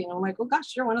participate? And I'm like, oh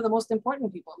gosh, you're one of the most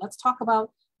important people. Let's talk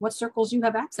about what circles you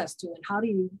have access to and how do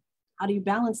you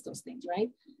balance those things, right?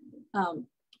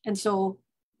 And so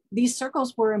these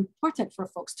circles were important for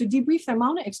folks to debrief their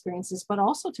Mauna experiences, but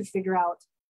also to figure out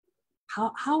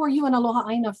how are you in Aloha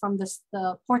Aina from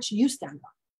the porch you stand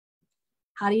on?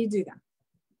 How do you do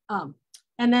that?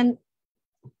 And then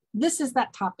this is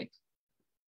that topic.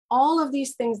 All of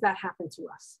these things that happen to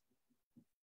us.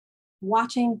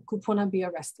 Watching Kupuna be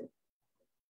arrested.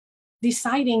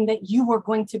 Deciding that you were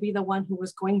going to be the one who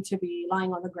was going to be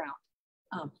lying on the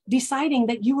ground. Deciding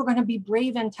that you were going to be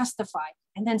brave and testify.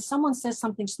 And then someone says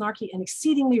something snarky and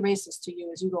exceedingly racist to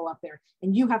you as you go up there.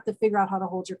 And you have to figure out how to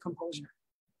hold your composure.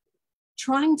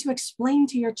 Trying to explain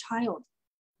to your child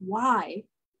why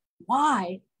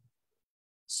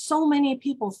so many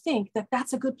people think that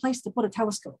that's a good place to put a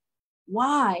telescope.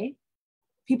 Why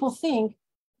people think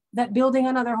that building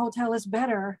another hotel is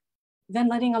better than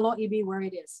letting a lo'i be where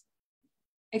it is.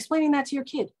 Explaining that to your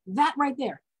kid, that right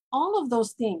there, all of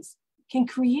those things can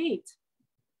create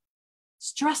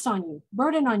stress on you,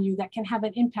 burden on you that can have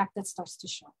an impact that starts to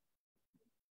show.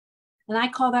 And I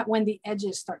call that when the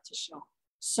edges start to show.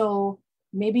 So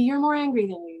maybe you're more angry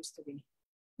than you used to be.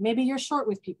 Maybe you're short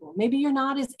with people. Maybe you're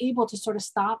not as able to sort of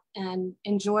stop and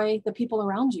enjoy the people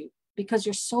around you because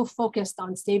you're so focused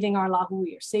on saving our Lā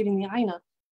Hoʻihoʻi or saving the Aina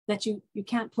that you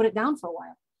can't put it down for a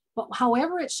while. But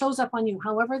however it shows up on you,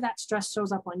 however that stress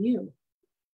shows up on you,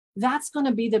 that's going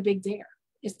to be the big dare,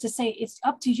 is to say it's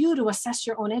up to you to assess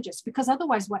your own edges, because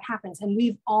otherwise what happens, and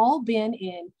we've all been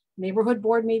in neighborhood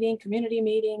board meeting, community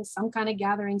meeting, some kind of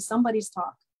gathering, somebody's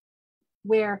talk,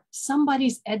 where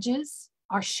somebody's edges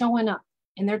are showing up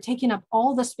and they're taking up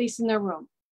all the space in their room.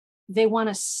 they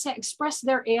want to express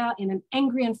their ea in an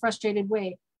angry and frustrated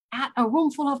way at a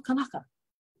room full of kanaka,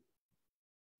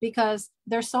 because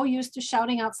they're so used to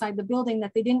shouting outside the building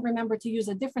that they didn't remember to use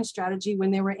a different strategy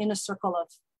when they were in a circle of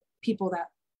people that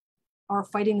are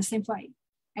fighting the same fight.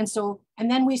 And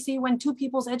then we see when two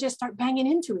people's edges start banging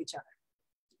into each other.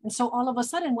 And so all of a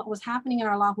sudden, what was happening in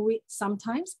our Lā Hoʻihoʻi,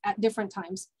 sometimes at different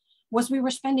times, was we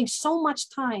were spending so much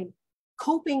time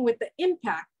coping with the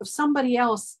impact of somebody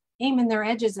else aiming their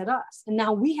edges at us. And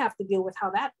now we have to deal with how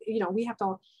that,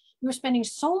 we were spending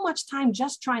so much time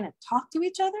just trying to talk to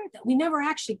each other that we never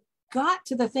actually got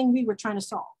to the thing we were trying to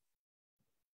solve.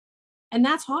 And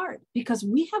that's hard because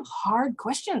we have hard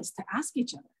questions to ask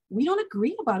each other. We don't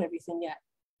agree about everything yet.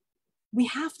 We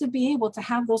have to be able to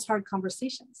have those hard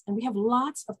conversations. And we have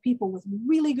lots of people with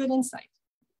really good insight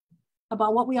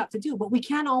about what we ought to do, but we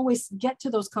can't always get to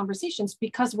those conversations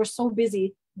because we're so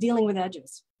busy dealing with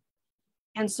edges.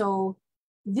 And so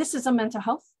this is a mental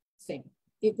health thing.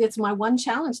 It's my one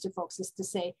challenge to folks is to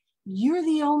say, you're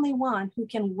the only one who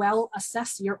can well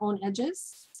assess your own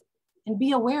edges and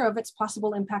be aware of its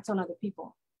possible impact on other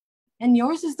people. And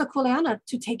yours is the kuleana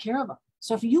to take care of them.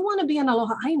 So if you want to be an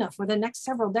aloha aina for the next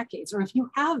several decades, or if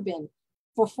you have been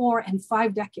for 4 and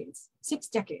 5 decades, 6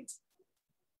 decades,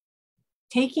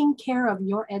 taking care of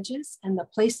your edges and the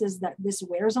places that this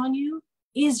wears on you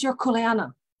is your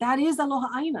kuleana. That is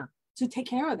aloha aina, to take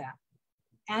care of that.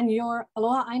 And your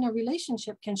aloha aina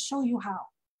relationship can show you how.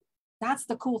 That's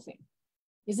the cool thing,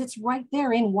 is it's right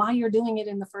there in why you're doing it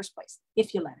in the first place,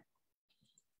 if you let it.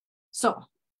 So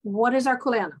what is our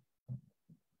kuleana?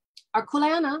 Our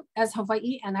kuleana as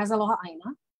Hawaii and as aloha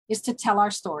aina is to tell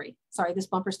our story. Sorry, this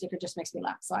bumper sticker just makes me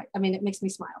laugh. So it makes me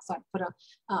smile. So I put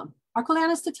our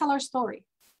kuleana is to tell our story.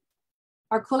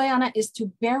 Our kuleana is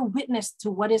to bear witness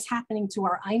to what is happening to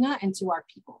our aina and to our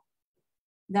people.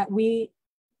 That we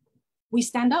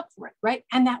stand up for it, right?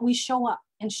 And that we show up.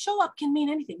 And show up can mean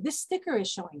anything. This sticker is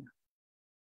showing up,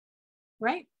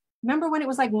 right? Remember when it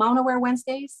was like Mauna Wear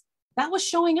Wednesdays? That was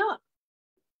showing up,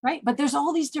 right? But there's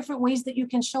all these different ways that you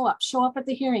can show up. Show up at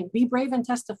the hearing, be brave and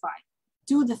testify.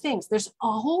 Do the things. There's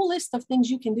a whole list of things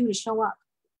you can do to show up.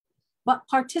 But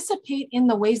participate in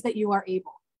the ways that you are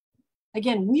able.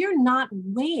 Again, we are not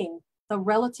weighing the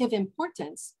relative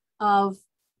importance of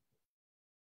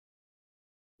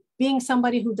being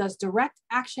somebody who does direct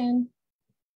action,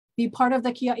 be part of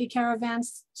the kia'i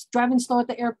caravans, driving slow at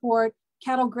the airport,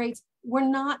 cattle grates. We're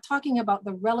not talking about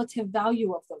the relative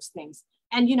value of those things.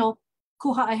 And,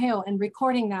 kuha'aheo and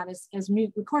recording that as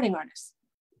recording artists.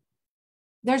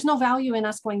 There's no value in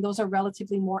us going, those are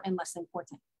relatively more and less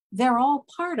important. They're all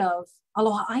part of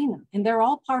aloha aina, and they're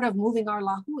all part of moving our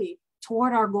Lā Hoʻihoʻi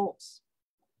toward our goals,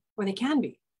 or they can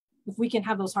be, if we can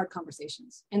have those hard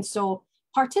conversations. And so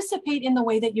participate in the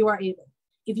way that you are able.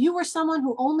 If you were someone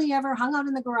who only ever hung out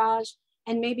in the garage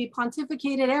and maybe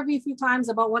pontificated every few times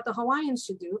about what the Hawaiians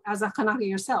should do as a kanaka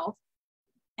yourself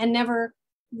and never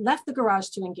left the garage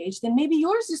to engage, then maybe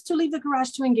yours is to leave the garage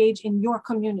to engage in your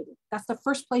community. That's the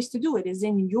first place to do it, is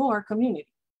in your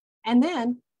community. And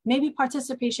then maybe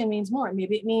participation means more.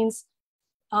 Maybe it means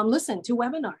listen to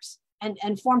webinars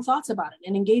and form thoughts about it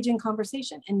and engage in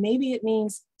conversation. And maybe it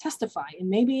means testify. And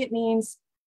maybe it means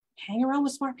hang around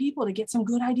with smart people to get some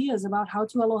good ideas about how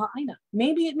to aloha aina.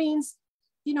 Maybe it means,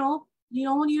 you don't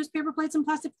want to use paper plates and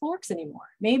plastic forks anymore.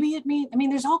 Maybe it means,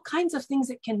 there's all kinds of things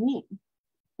it can mean,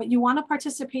 but you want to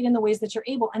participate in the ways that you're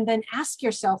able, and then ask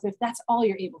yourself if that's all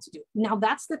you're able to do. Now,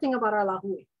 that's the thing about our Lā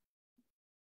Hoʻihoʻi.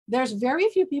 There's very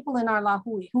few people in our Lā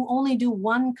Hoʻihoʻi who only do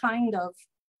one kind of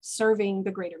serving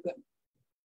the greater good,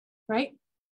 right?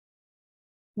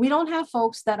 We don't have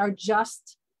folks that are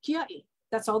just kia'i.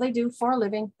 That's all they do for a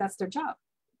living. That's their job.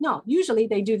 No, usually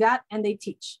they do that and they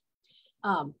teach.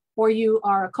 Or you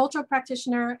are a cultural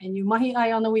practitioner and you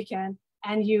mahi'ai on the weekend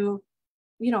and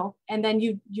and then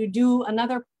you do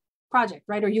another project,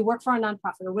 right? Or you work for a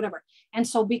nonprofit or whatever. And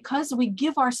so because we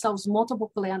give ourselves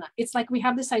multiple kuleana, it's like we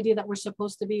have this idea that we're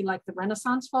supposed to be like the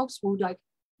Renaissance folks who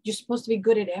you're supposed to be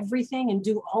good at everything and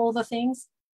do all the things.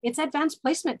 It's advanced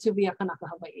placement to be a kanaka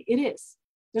Hawaii. It is.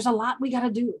 There's a lot we got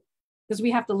to do, because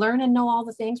we have to learn and know all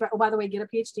the things, right? Oh, by the way, get a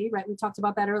PhD, right? We talked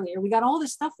about that earlier. We got all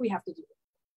this stuff we have to do.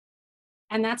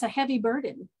 And that's a heavy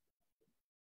burden.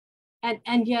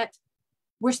 And yet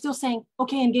we're still saying,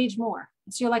 okay, engage more.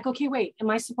 So you're like, okay, wait, am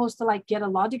I supposed to get a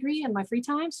law degree in my free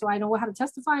time so I know how to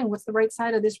testify and what's the right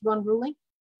side of this one ruling?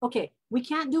 Okay, we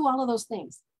can't do all of those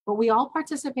things, but we all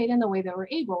participate in the way that we're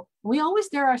able. We always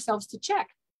dare ourselves to check,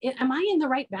 am I in the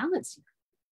right balance here?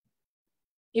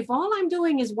 If all I'm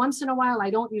doing is once in a while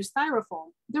I don't use styrofoam,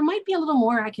 there might be a little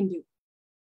more I can do.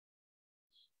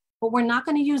 But we're not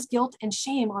going to use guilt and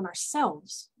shame on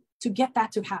ourselves to get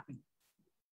that to happen.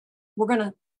 We're going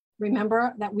to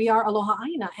remember that we are Aloha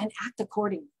Aina and act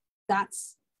accordingly.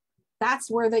 That's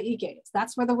where the ike is.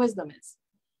 That's where the wisdom is.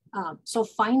 So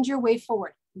find your way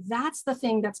forward. That's the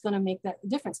thing that's going to make that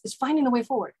difference, is finding the way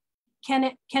forward.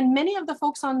 Can many of the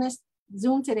folks on this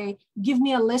Zoom today give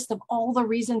me a list of all the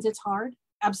reasons it's hard?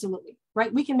 Absolutely,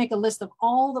 right? We can make a list of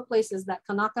all the places that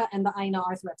Kanaka and the Aina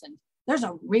are threatened. There's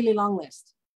a really long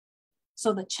list.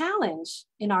 So the challenge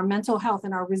in our mental health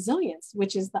and our resilience,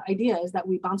 which is the idea, is that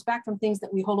we bounce back from things,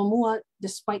 that we holomua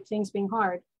despite things being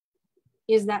hard,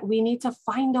 is that we need to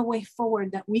find a way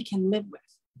forward that we can live with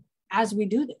as we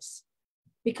do this.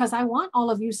 Because I want all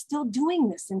of you still doing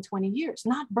this in 20 years,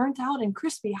 not burnt out and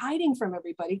crispy, hiding from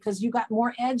everybody because you got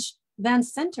more edge than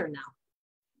center now,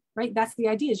 right? That's the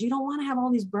idea, is you don't want to have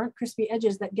all these burnt crispy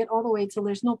edges that get all the way till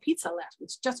there's no pizza left.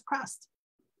 It's just crust.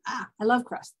 I love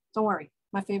crust. Don't worry.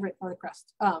 My favorite are the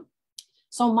crust.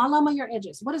 So malama your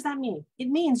edges. What does that mean? It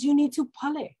means you need to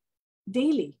pale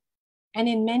daily and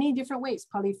in many different ways.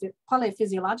 Pale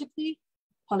physiologically,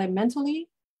 pale mentally,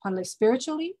 pale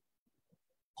spiritually.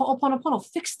 Ho'oponopono,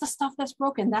 fix the stuff that's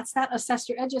broken. That's that assess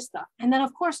your edges stuff. And then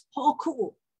of course,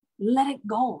 ho'oku'u, let it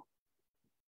go.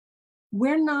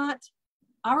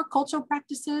 Our cultural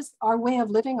practices, our way of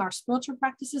living, our spiritual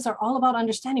practices are all about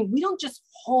understanding. We don't just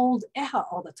hold eha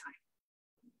all the time.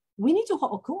 We need to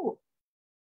ho'oku'u.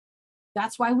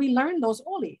 That's why we learn those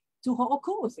oli, to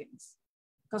ho'oku'u things.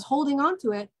 Because holding on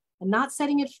to it and not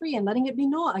setting it free and letting it be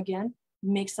noa again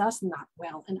makes us not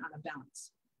well and out of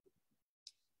balance.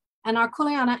 And our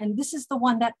kuleana, and this is the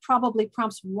one that probably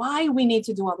prompts why we need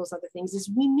to do all those other things, is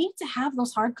we need to have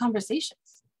those hard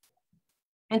conversations.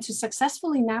 And to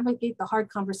successfully navigate the hard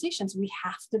conversations, we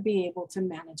have to be able to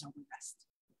manage all the rest.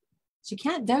 So you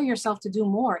can't dare yourself to do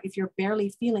more if you're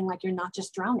barely feeling like you're not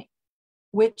just drowning,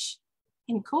 which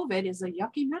in COVID is a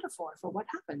yucky metaphor for what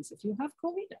happens if you have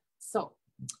COVID. So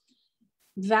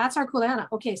that's our kuleana.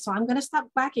 Okay, so I'm gonna stop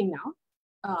backing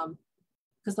now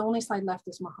because the only slide left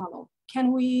is mahalo.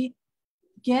 Can we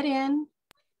get in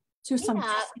to some?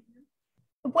 Yeah.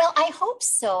 Well, I hope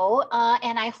so.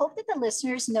 And I hope that the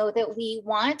listeners know that we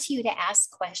want you to ask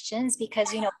questions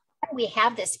because, we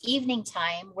have this evening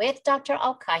time with Dr.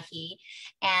 Lōkahi,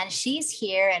 and she's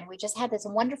here, and we just had this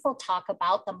wonderful talk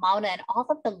about the Mauna and all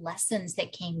of the lessons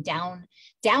that came down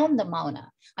the Mauna.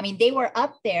 I mean, they were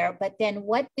up there, but then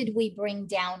what did we bring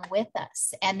down with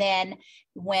us? And then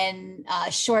when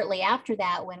shortly after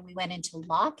that, when we went into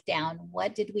lockdown,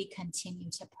 what did we continue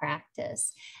to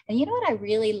practice? And you know what I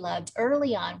really loved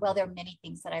early on? Well, there are many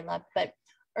things that I loved, but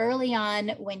early on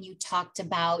when you talked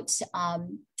about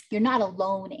you're not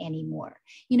alone anymore.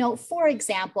 For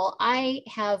example, I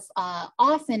have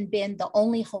often been the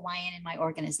only Hawaiian in my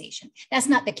organization. That's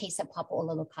not the case at Papa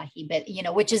Ola Lōkahi,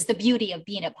 but, which is the beauty of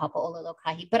being at Papa Ola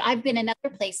Lōkahi. But I've been in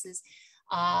other places,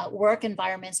 work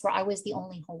environments where I was the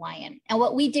only Hawaiian. And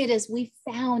what we did is we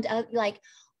found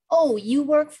oh, you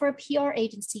work for a PR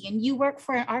agency and you work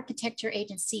for an architecture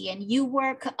agency and you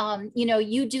work,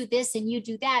 you do this and you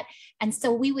do that. And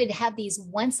so we would have these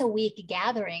once a week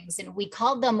gatherings and we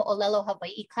called them Olelo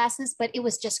Hawaii classes, but it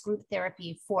was just group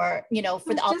therapy for the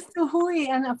just to hui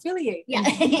and affiliate. Yeah.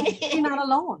 You're not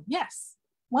alone. Yes.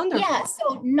 Wonderful. Yeah,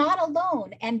 so not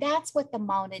alone. And that's what the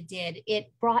Mauna did.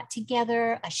 It brought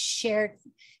together a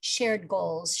shared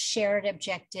goals, shared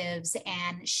objectives,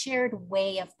 and shared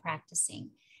way of practicing.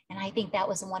 And I think that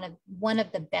was one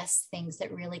of the best things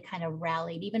that really kind of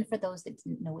rallied, even for those that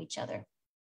didn't know each other.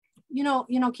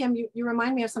 Kim, you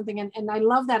remind me of something. And I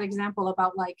love that example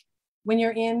about when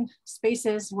you're in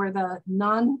spaces where the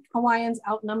non-Hawaiians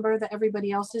outnumber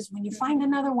everybody else's, when you find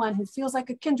another one who feels like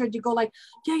a kindred, you go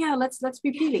yeah, let's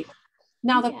be pili.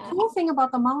 Now, the cool thing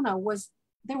about the Mauna was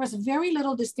there was very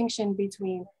little distinction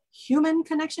between human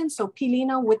connection, so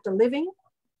pilina with the living,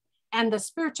 and the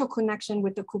spiritual connection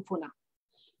with the kupuna.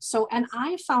 So, and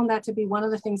I found that to be one of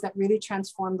the things that really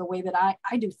transformed the way that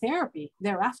I do therapy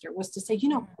thereafter, was to say,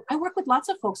 I work with lots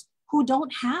of folks who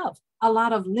don't have a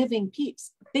lot of living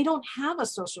peeps. They don't have a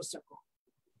social circle.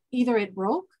 Either it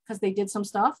broke because they did some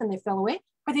stuff and they fell away,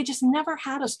 or they just never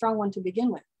had a strong one to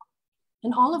begin with.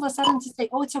 And all of a sudden to say,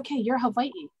 oh, it's okay, you're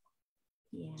Hawaii.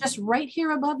 Yeah. Just right here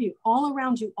above you, all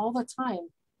around you, all the time,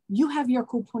 you have your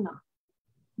kupuna.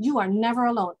 You are never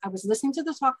alone. I was listening to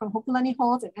the talk from Hokulani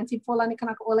Holt and Auntie Polani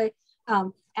Kanakaole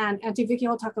and Auntie Vicky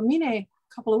Otakamine a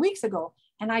couple of weeks ago.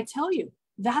 And I tell you,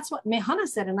 that's what Mehana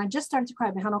said. And I just started to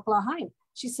cry, Mehana Okalahain.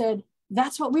 She said,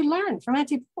 that's what we learned from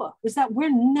Auntie Pua, is that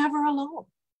we're never alone.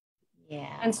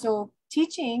 Yeah. And so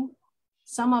teaching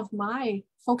some of my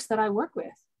folks that I work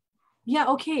with, yeah,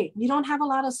 okay, you don't have a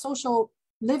lot of social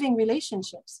living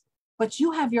relationships, but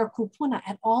you have your kupuna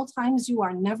at all times. You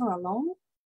are never alone.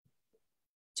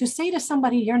 To say to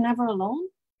somebody, you're never alone,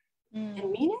 and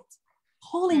mean it,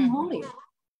 holy moly.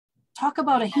 Talk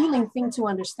about a healing thing to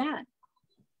understand.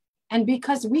 And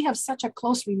because we have such a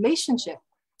close relationship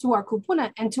to our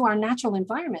kupuna and to our natural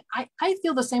environment, I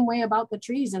feel the same way about the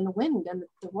trees and the wind and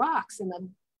the rocks and the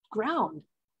ground,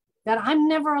 that I'm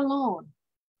never alone.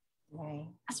 Right.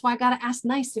 That's why I got to ask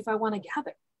nice if I want to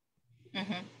gather.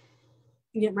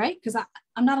 Yeah, right? Because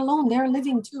I'm not alone. They're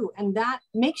living too. And that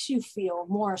makes you feel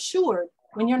more assured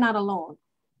when you're not alone.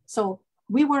 So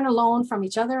we weren't alone from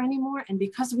each other anymore. And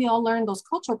because we all learned those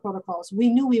cultural protocols, we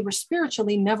knew we were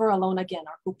spiritually never alone again.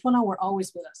 Our kupuna were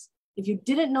always with us. If you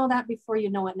didn't know that before, you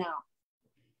know it now.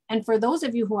 And for those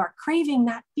of you who are craving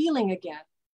that feeling again,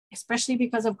 especially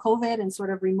because of COVID and sort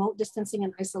of remote distancing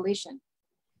and isolation,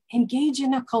 engage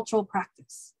in a cultural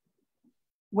practice.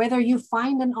 Whether you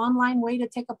find an online way to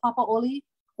take a papa oli,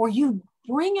 or you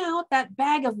bring out that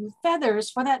bag of feathers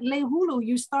for that lehulu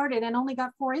you started and only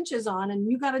got 4 inches on,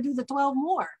 and you got to do the 12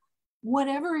 more.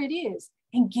 Whatever it is,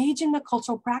 engage in the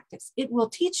cultural practice. It will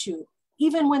teach you,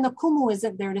 even when the kumu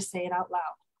isn't there to say it out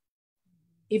loud.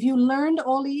 If you learned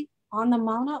oli on the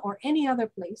Mauna or any other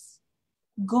place,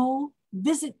 go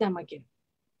visit them again.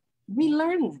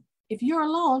 Relearn them. If you're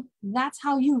alone, that's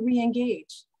how you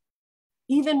re-engage,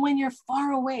 even when you're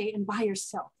far away and by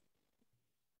yourself.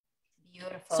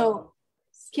 Beautiful. So,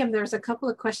 Kim, there's a couple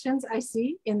of questions I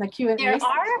see in the Q&A. There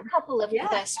are a couple of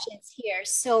questions here.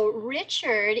 So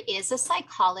Richard is a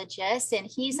psychologist, and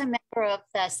he's a member of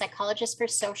the Psychologists for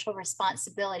Social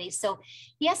Responsibility. So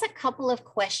he has a couple of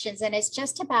questions, and it's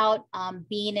just about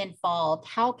being involved.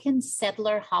 How can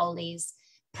settler haulis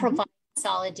provide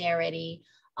solidarity?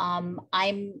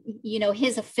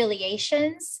 His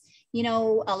affiliations,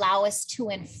 allow us to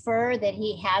infer that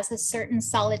he has a certain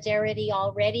solidarity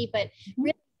already, but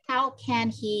really, how can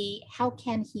he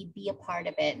be a part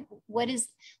of it?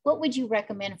 What would you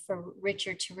recommend for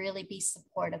Richard to really be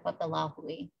supportive of the Lā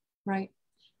Hoʻihoʻi? Right.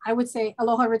 I would say,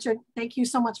 aloha, Richard. Thank you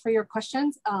so much for your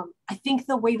questions. I think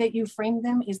the way that you framed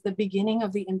them is the beginning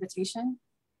of the invitation.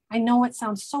 I know it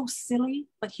sounds so silly,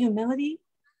 but humility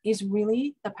is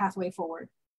really the pathway forward.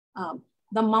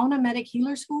 The Mauna Medic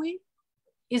Healers Hui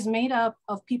is made up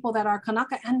of people that are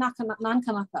Kanaka and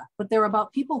non-Kanaka, but they're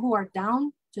about people who are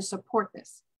down to support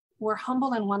this, who are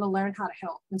humble and want to learn how to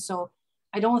help. And so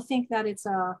I don't think that it's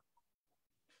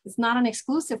not an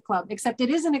exclusive club, except it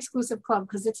is an exclusive club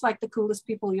because it's like the coolest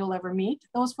people you'll ever meet.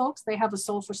 Those folks, they have a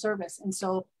soul for service. And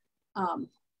so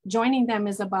joining them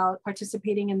is about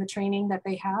participating in the training that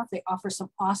they have. They offer some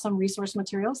awesome resource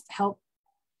materials to help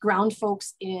ground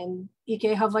folks in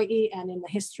Ike Hawaii and in the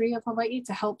history of Hawaii,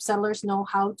 to help settlers know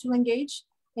how to engage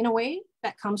in a way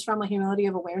that comes from a humility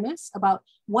of awareness about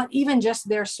what even just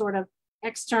their sort of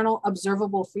external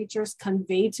observable features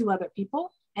convey to other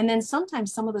people. And then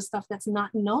sometimes some of the stuff that's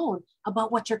not known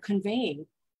about what you're conveying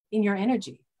in your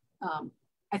energy.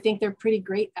 I think they're pretty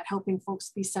great at helping folks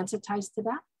be sensitized to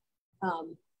that.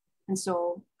 And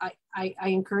so I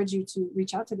encourage you to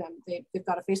reach out to them. They've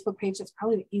got a Facebook page. That's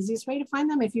probably the easiest way to find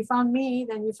them. If you found me,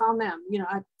 then you found them.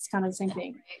 It's kind of the same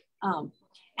thing.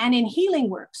 And in healing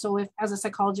work, so if as a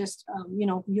psychologist,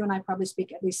 you and I probably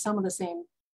speak at least some of the same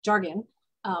jargon,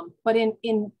 but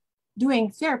in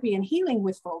doing therapy and healing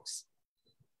with folks,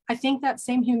 I think that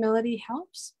same humility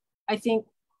helps. I think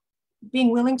being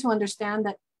willing to understand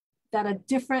that a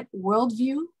different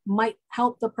worldview might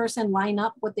help the person line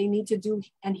up what they need to do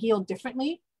and heal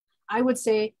differently. I would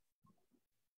say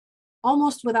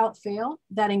almost without fail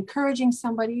that encouraging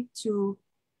somebody to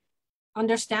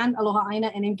understand aloha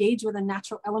aina and engage with a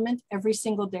natural element every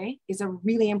single day is a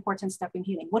really important step in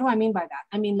healing. What do I mean by that?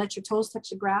 I mean, let your toes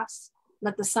touch the grass,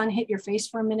 let the sun hit your face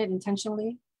for a minute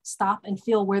intentionally, stop and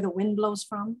feel where the wind blows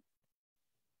from,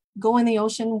 go in the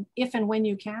ocean if and when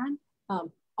you can.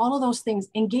 All of those things,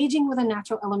 engaging with a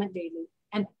natural element daily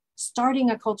and starting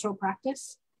a cultural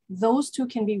practice, those two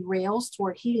can be rails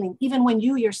toward healing, even when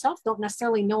you yourself don't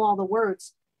necessarily know all the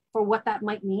words for what that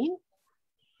might mean.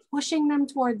 Pushing them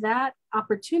toward that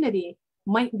opportunity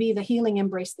might be the healing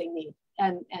embrace they need.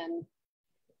 And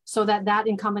so that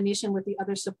in combination with the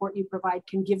other support you provide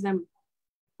can give them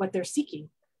what they're seeking,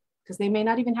 because they may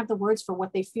not even have the words for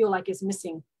what they feel like is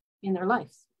missing in their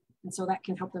life. And so that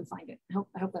can help them find it.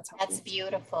 I hope that's helpful. That's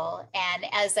beautiful. And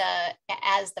as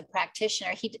the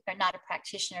practitioner, or not a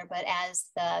practitioner, but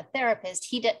as the therapist,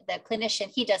 the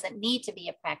clinician, he doesn't need to be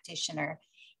a practitioner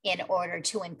in order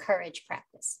to encourage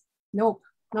practice. Nope.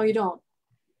 No, you don't.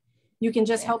 You can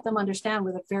just help them understand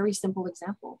with a very simple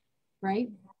example, right?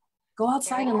 Go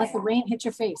outside and let the rain hit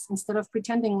your face instead of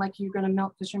pretending like you're going to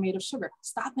melt because you're made of sugar.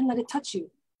 Stop and let it touch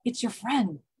you. It's your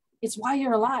friend. It's why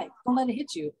you're alive. Don't let it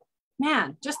hit you.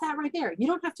 Man, just that right there. You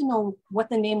don't have to know what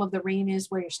the name of the rain is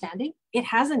where you're standing. It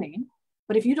has a name,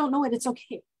 but if you don't know it, it's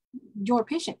okay. Your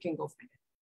patient can go find it.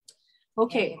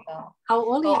 Okay.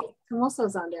 Hau'oli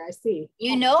Kamoso's on there, I see.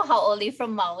 You know Hau'oli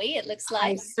from Maui, it looks like.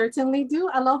 I certainly do.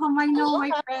 Aloha maino, Aloha.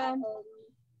 my friend.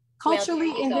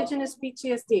 Culturally indigenous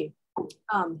PTSD.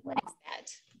 What is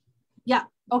that? Yeah,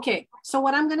 okay. So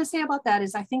what I'm gonna say about that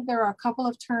is I think there are a couple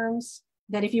of terms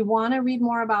that if you wanna read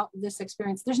more about this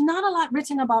experience, there's not a lot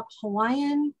written about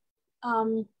Hawaiian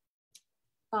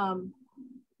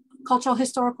cultural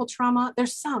historical trauma.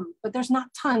 There's some, but there's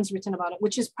not tons written about it,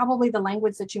 which is probably the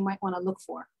language that you might want to look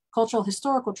for. Cultural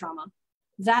historical trauma.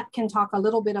 That can talk a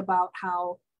little bit about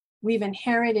how we've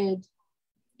inherited,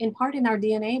 in part in our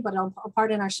DNA, but a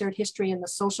part in our shared history and the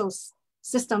social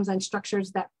systems and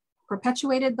structures that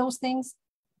perpetuated those things,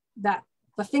 that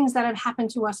the things that had happened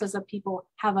to us as a people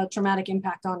have a traumatic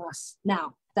impact on us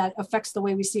now that affects the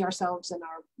way we see ourselves and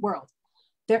our world.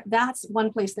 That's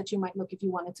one place that you might look if you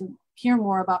wanted to hear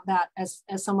more about that, as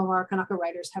some of our Kanaka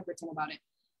writers have written about it.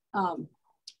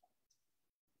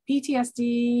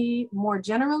 PTSD more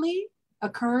generally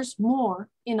occurs more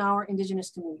in our indigenous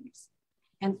communities.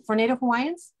 And for Native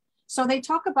Hawaiians, so they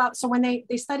talk about, so when they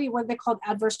study what they call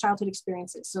adverse childhood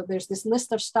experiences. So there's this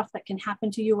list of stuff that can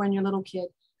happen to you when you're a little kid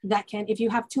that can, if you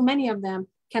have too many of them,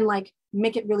 can like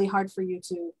make it really hard for you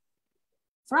to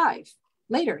thrive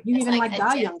later. You even like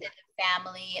die young.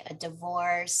 Family, a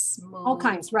divorce, move. All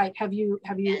kinds, right? Have you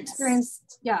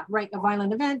experienced, yeah, right, a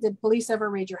violent event? Did police ever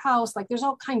raid your house? Like there's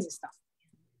all kinds of stuff.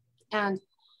 And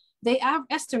they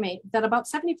estimate that about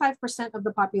 75% of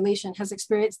the population has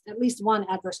experienced at least one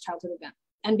adverse childhood event.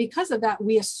 And because of that,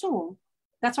 we assume,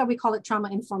 that's why we call it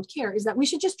trauma-informed care, is that we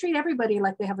should just treat everybody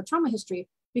like they have a trauma history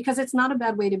because it's not a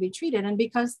bad way to be treated and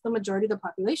because the majority of the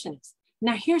population is.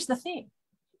 Now, here's the thing.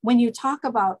 When you talk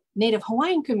about Native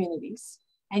Hawaiian communities,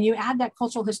 and you add that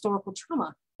cultural historical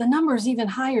trauma, the number is even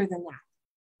higher than that,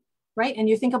 right? And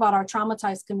you think about our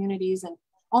traumatized communities and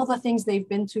all the things they've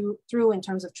been through in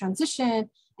terms of transition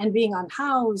and being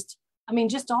unhoused. I mean,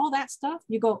 just all that stuff,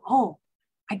 you go, oh,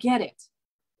 I get it.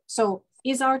 So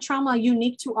is our trauma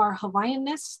unique to our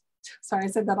Hawaiianness? Sorry, I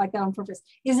said that like that on purpose.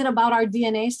 Is it about our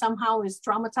DNA somehow is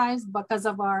traumatized because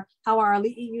of how our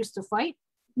ali'i used to fight?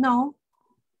 No.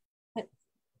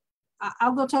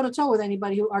 I'll go toe to toe with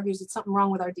anybody who argues it's something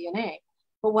wrong with our DNA.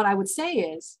 But what I would say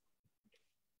is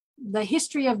the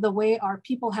history of the way our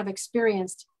people have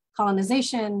experienced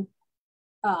colonization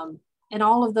and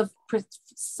all of the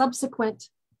subsequent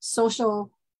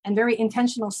social and very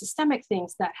intentional systemic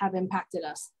things that have impacted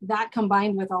us, that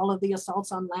combined with all of the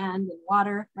assaults on land and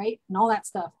water, right? And all that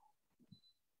stuff,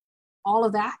 all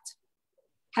of that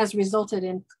has resulted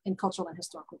in cultural and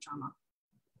historical trauma.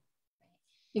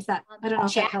 If that, I don't know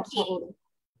if that helps.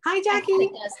 Hi, Jackie.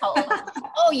 It does help.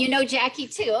 Oh, you know Jackie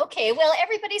too. Okay, well,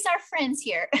 everybody's our friends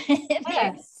here.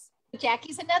 Yes.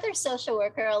 Jackie's another social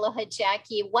worker. Aloha,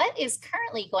 Jackie. What is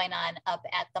currently going on up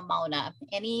at the Mauna?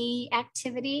 Any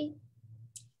activity?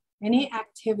 Any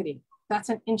activity? That's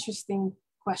an interesting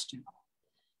question.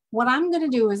 What I'm going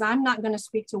to do is I'm not going to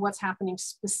speak to what's happening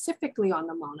specifically on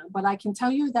the Mauna, but I can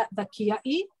tell you that the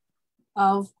kia'i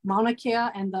of Mauna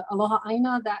Kea and the Aloha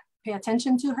Aina that pay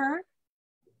attention to her,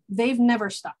 they've never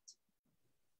stopped.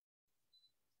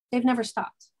 They've never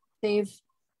stopped. They've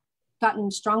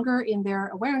gotten stronger in their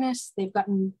awareness. They've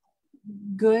gotten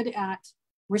good at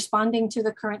responding to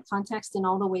the current context in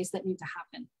all the ways that need to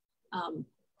happen.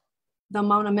 The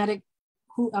Mauna Medic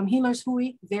Healers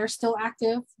Hui, they're still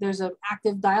active. There's an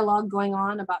active dialogue going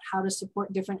on about how to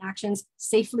support different actions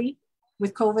safely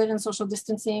with COVID and social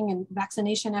distancing and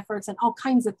vaccination efforts and all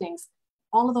kinds of things.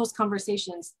 All of those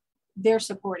conversations, they're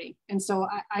supporting. And so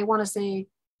I want to say,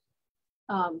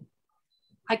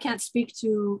 I can't speak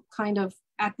to kind of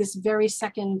at this very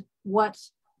second what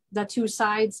the two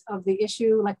sides of the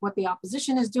issue, like what the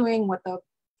opposition is doing, what the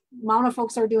Mauna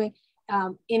folks are doing,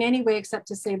 in any way except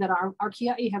to say that our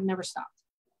kia'i have never stopped.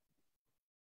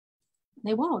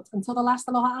 They won't until the last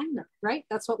Aloha Aina, right?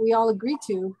 That's what we all agreed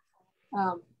to.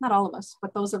 Not all of us,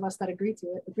 but those of us that agreed to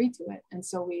it. And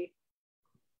so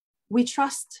we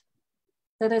trust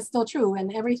that it's still true.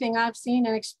 And everything I've seen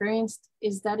and experienced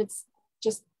is that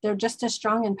they're just as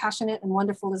strong and passionate and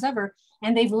wonderful as ever.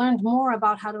 And they've learned more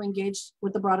about how to engage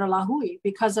with the broader Lahui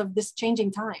because of this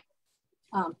changing time.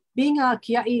 Being a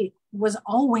kia'i was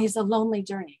always a lonely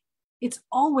journey. It's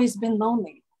always been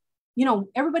lonely. You know,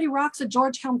 everybody rocks a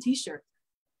George Helm t-shirt,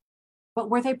 but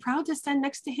were they proud to stand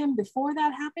next to him before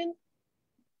that happened?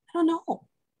 I don't know.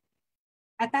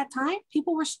 At that time,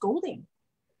 people were scolding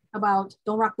about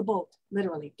don't rock the boat,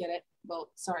 literally, get it? Boat,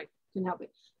 sorry, couldn't help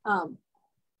it.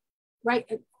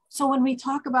 Right. So when we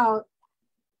talk about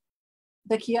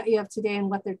the kia'i of today and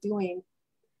what they're doing,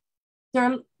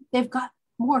 they've got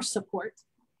more support.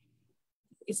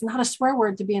 It's not a swear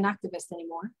word to be an activist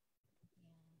anymore.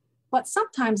 But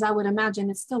sometimes I would imagine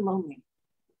it's still lonely.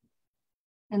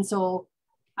 And so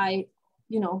I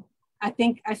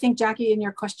think Jackie, in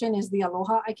your question is the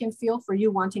aloha I can feel for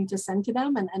you wanting to send to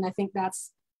them. And I think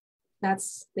that's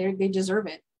they deserve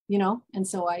it, And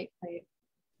so I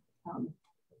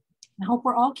hope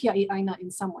we're all kia'i aina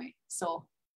in some way. So,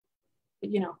 but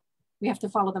we have to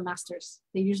follow the masters.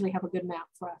 They usually have a good map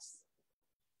for us.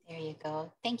 There you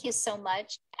go. Thank you so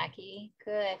much, Jackie.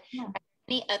 Good. Yeah.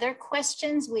 Any other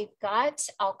questions? We've got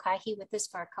ʻaokahi with us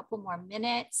for a couple more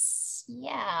minutes.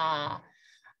 Yeah.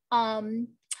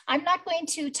 I'm not going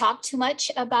to talk too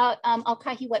much about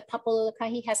ʻaokahi, what Ola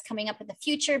Lōkahi has coming up in the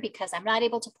future, because I'm not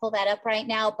able to pull that up right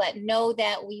now, but know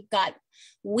that we've got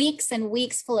weeks and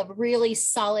weeks full of really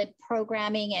solid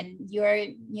programming, and you're,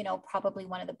 probably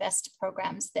one of the best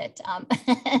programs that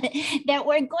that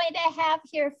we're going to have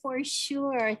here for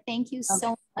sure. Thank you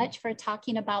so much for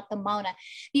talking about the Mauna.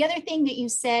 The other thing that you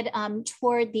said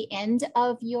toward the end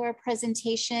of your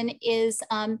presentation is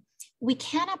we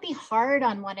cannot be hard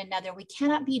on one another. We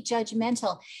cannot be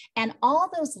judgmental. And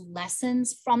all those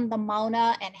lessons from the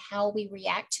Mauna and how we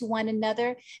react to one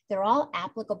another, they're all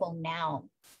applicable now.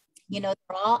 They're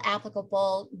all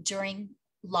applicable during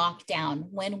lockdown,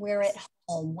 when we're at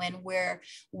home, when we're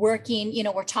working,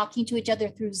 we're talking to each other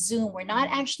through Zoom. We're not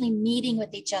actually meeting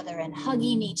with each other and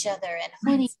hugging each other and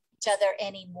holding each other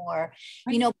anymore.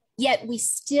 Yet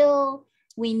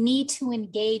we need to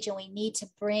engage, and we need to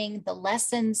bring the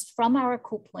lessons from our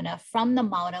kupuna, from the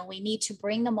Mauna. We need to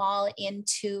bring them all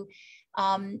into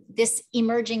this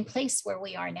emerging place where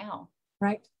we are now.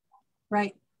 Right.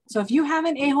 So if you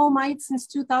haven't ehomai'd since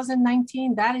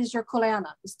 2019, that is your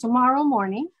kuleana. It's tomorrow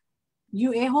morning.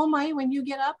 You ehomai when you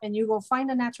get up, and you go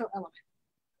find a natural element.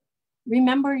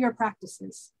 Remember your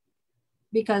practices,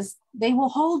 because they will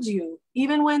hold you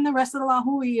even when the rest of the Lā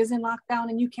Hoʻihoʻi is in lockdown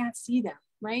and you can't see them,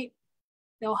 right?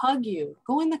 They'll hug you.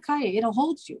 Go in the kai, it'll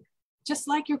hold you, just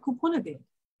like your kupuna did.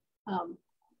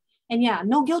 And yeah,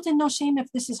 no guilt and no shame if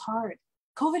this is hard.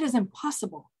 COVID is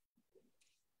impossible,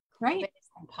 right? It's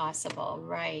impossible,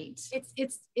 right?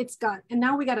 It's got, and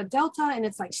now we got a Delta, and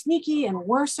it's like sneaky and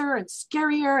worser and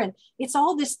scarier, and it's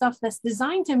all this stuff that's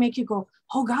designed to make you go,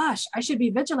 oh gosh, I should be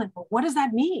vigilant. But what does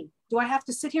that mean? Do I have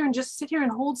to sit here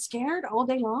and hold scared all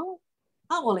day long?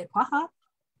 Ole paha.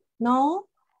 No.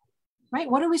 Right?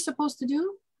 What are we supposed to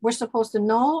do? We're supposed to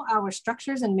know our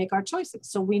structures and make our choices.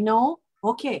 So we know,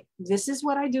 okay, this is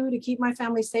what I do to keep my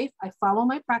family safe. I follow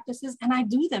my practices and I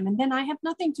do them, and then I have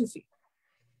nothing to fear.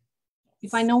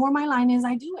 If I know where my line is,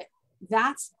 I do it.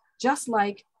 That's just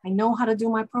like I know how to do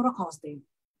my protocols daily.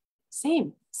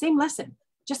 Same lesson,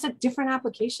 just a different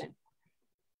application.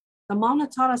 The Mauna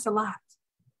taught us a lot.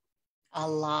 A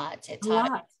lot. It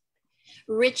taught us.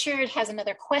 Richard has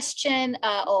another question.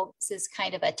 This is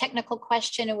kind of a technical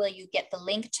question. Will you get the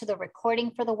link to the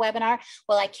recording for the webinar?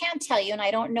 Well, I can tell you, and I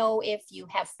don't know if you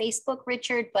have Facebook,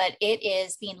 Richard, but it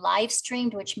is being live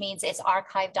streamed, which means it's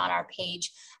archived on our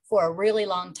page for a really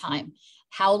long time.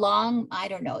 How long? I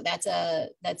don't know. That's a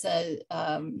that's a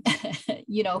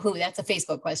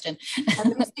Facebook question. At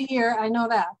least a year. I know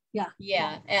that. Yeah.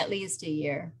 Yeah, at least a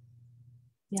year.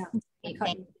 Yeah.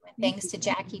 Thanks to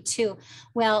Jackie too.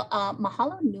 Well,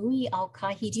 mahalo nui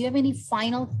ʻaokahi. Do you have any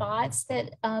final thoughts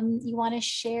that you want to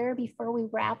share before we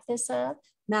wrap this up?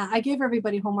 Nah, I gave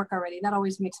everybody homework already. That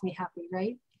always makes me happy,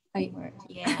 right?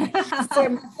 Yeah.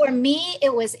 For me,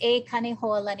 it was E kane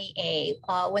hoalani e.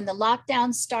 When the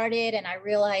lockdown started, and I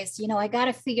realized, I got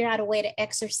to figure out a way to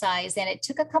exercise, and it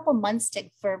took a couple months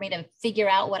for me to figure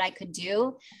out what I could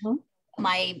do. Mm-hmm.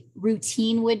 My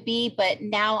routine would be, but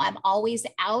now I'm always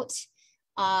out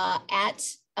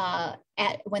at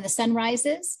when the sun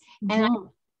rises, and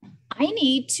I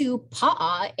need to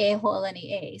pa'a e hoalani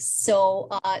e. So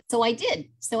I did.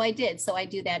 So I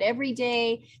do that every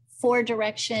day, 4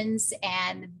 directions,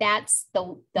 and that's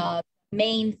the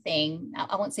main thing.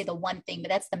 I won't say the one thing, but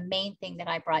that's the main thing that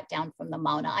I brought down from the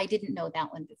Mauna. I didn't know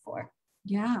that one before.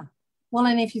 Yeah. Well,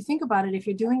 and if you think about it, if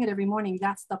you're doing it every morning,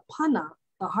 that's the pana,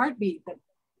 the heartbeat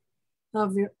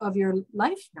of your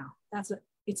life now.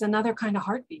 It's another kind of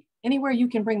heartbeat. Anywhere you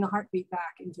can bring the heartbeat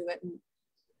back into it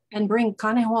and bring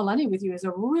kane hoalani with you is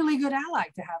a really good ally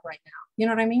to have right now. You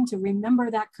know what I mean? To remember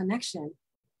that connection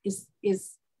is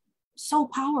so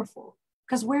powerful,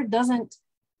 because where doesn't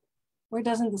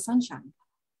the sun shine?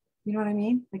 You know what I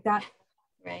mean? Like that,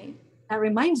 right? That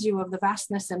reminds you of the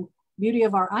vastness and beauty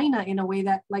of our aina in a way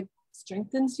that like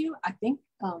strengthens you. I think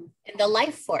And the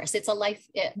life force, it's a life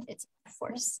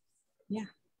force. Yeah.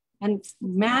 And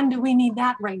man, do we need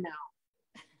that right now.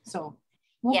 So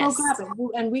we'll go grab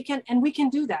it. And we can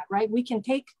do that, right? We can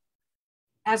take,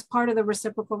 as part of the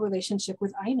reciprocal relationship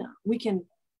with Aina, we can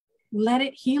let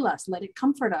it heal us, let it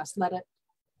comfort us, let it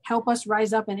help us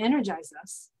rise up and energize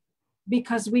us,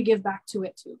 because we give back to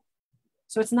it too.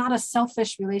 So it's not a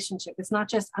selfish relationship. It's not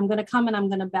just, I'm going to come and I'm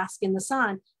going to bask in the sun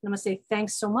and I'm going to say,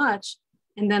 thanks so much.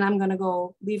 And then I'm going to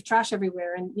go leave trash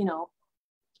everywhere and, you know,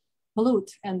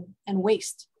 pollute and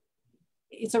waste.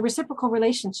 It's a reciprocal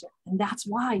relationship. And that's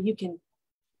why you give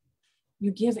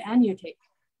and you take.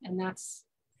 And that's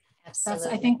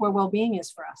I think where well-being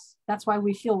is for us. That's why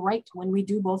we feel right when we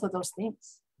do both of those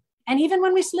things. And even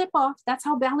when we slip off, that's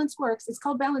how balance works. It's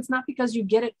called balance, not because you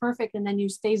get it perfect and then you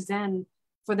stay zen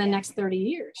for the next 30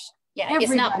 years. Yeah, everybody.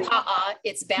 It's not pa'a,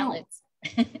 it's balance.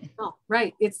 No,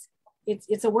 right. It's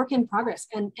a work in progress.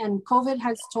 And COVID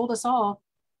has told us all,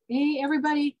 hey,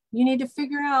 everybody, you need to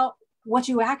figure out what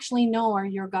you actually know are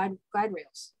your guide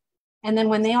rails. And then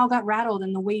when they all got rattled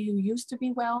and the way you used to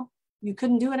be well, you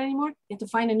couldn't do it anymore. You had to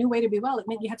find a new way to be well. It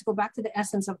meant you had to go back to the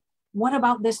essence of, what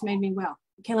about this made me well?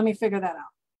 Okay, let me figure that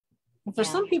out. And for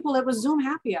some people, it was Zoom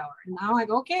happy hour. And I'm like,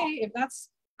 okay, if that's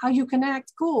how you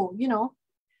connect, cool. You know,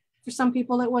 for some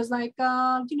people, it was like,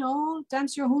 you know,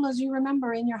 dance your hulas you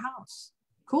remember in your house.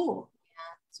 Cool.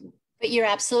 Yeah. But you're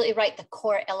absolutely right, the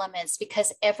core elements,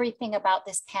 because everything about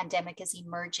this pandemic is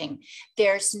emerging.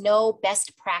 There's no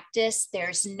best practice.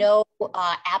 There's no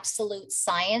absolute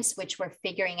science, which we're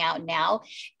figuring out now.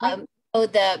 Right. So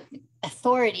the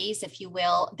authorities, if you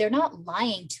will, they're not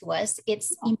lying to us.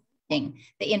 It's emerging.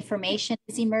 The information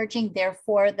is emerging.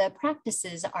 Therefore, the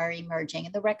practices are emerging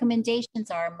and the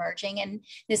recommendations are emerging. And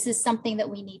this is something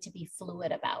that we need to be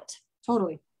fluid about.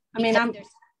 Totally. I mean,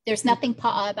 there's nothing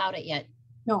pa'a about it yet.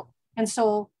 No. And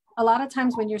so a lot of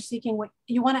times when you're seeking, what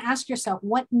you want to ask yourself,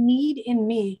 what need in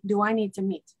me do I need to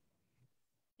meet?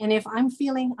 And if I'm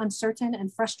feeling uncertain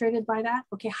and frustrated by that,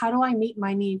 okay, how do I meet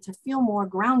my need to feel more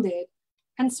grounded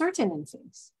and certain in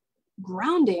things?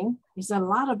 Grounding is a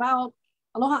lot about,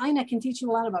 Aloha Aina can teach you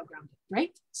a lot about grounding,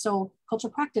 right? So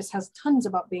cultural practice has tons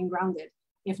about being grounded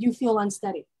if you feel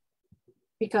unsteady,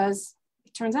 because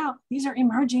it turns out these are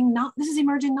emerging, this is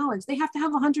emerging knowledge. They have to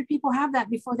have 100 people have that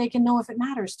before they can know if it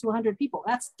matters to 100 people.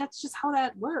 That's just how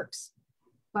that works.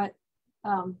 But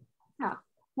yeah,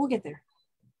 we'll get there.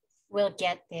 We'll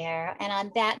get there. And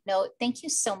on that note, thank you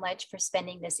so much for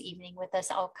spending this evening with us,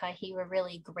 ʻaokahi. We're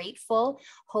really grateful.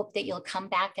 Hope that you'll come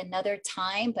back another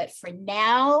time. But for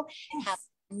now, have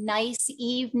a nice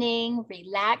evening,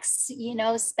 relax, you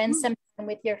know, spend some time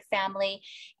with your family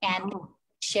and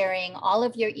sharing all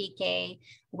of your ike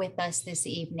with us this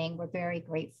evening. We're very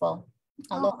grateful.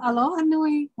 Aloha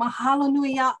nui, mahalo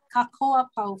nui ya kakoa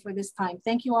pau for this time.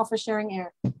 Thank you all for sharing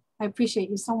air. I appreciate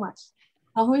you so much.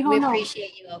 We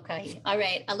appreciate you, ʻaokahi. All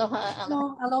right, aloha.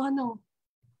 Aloha no.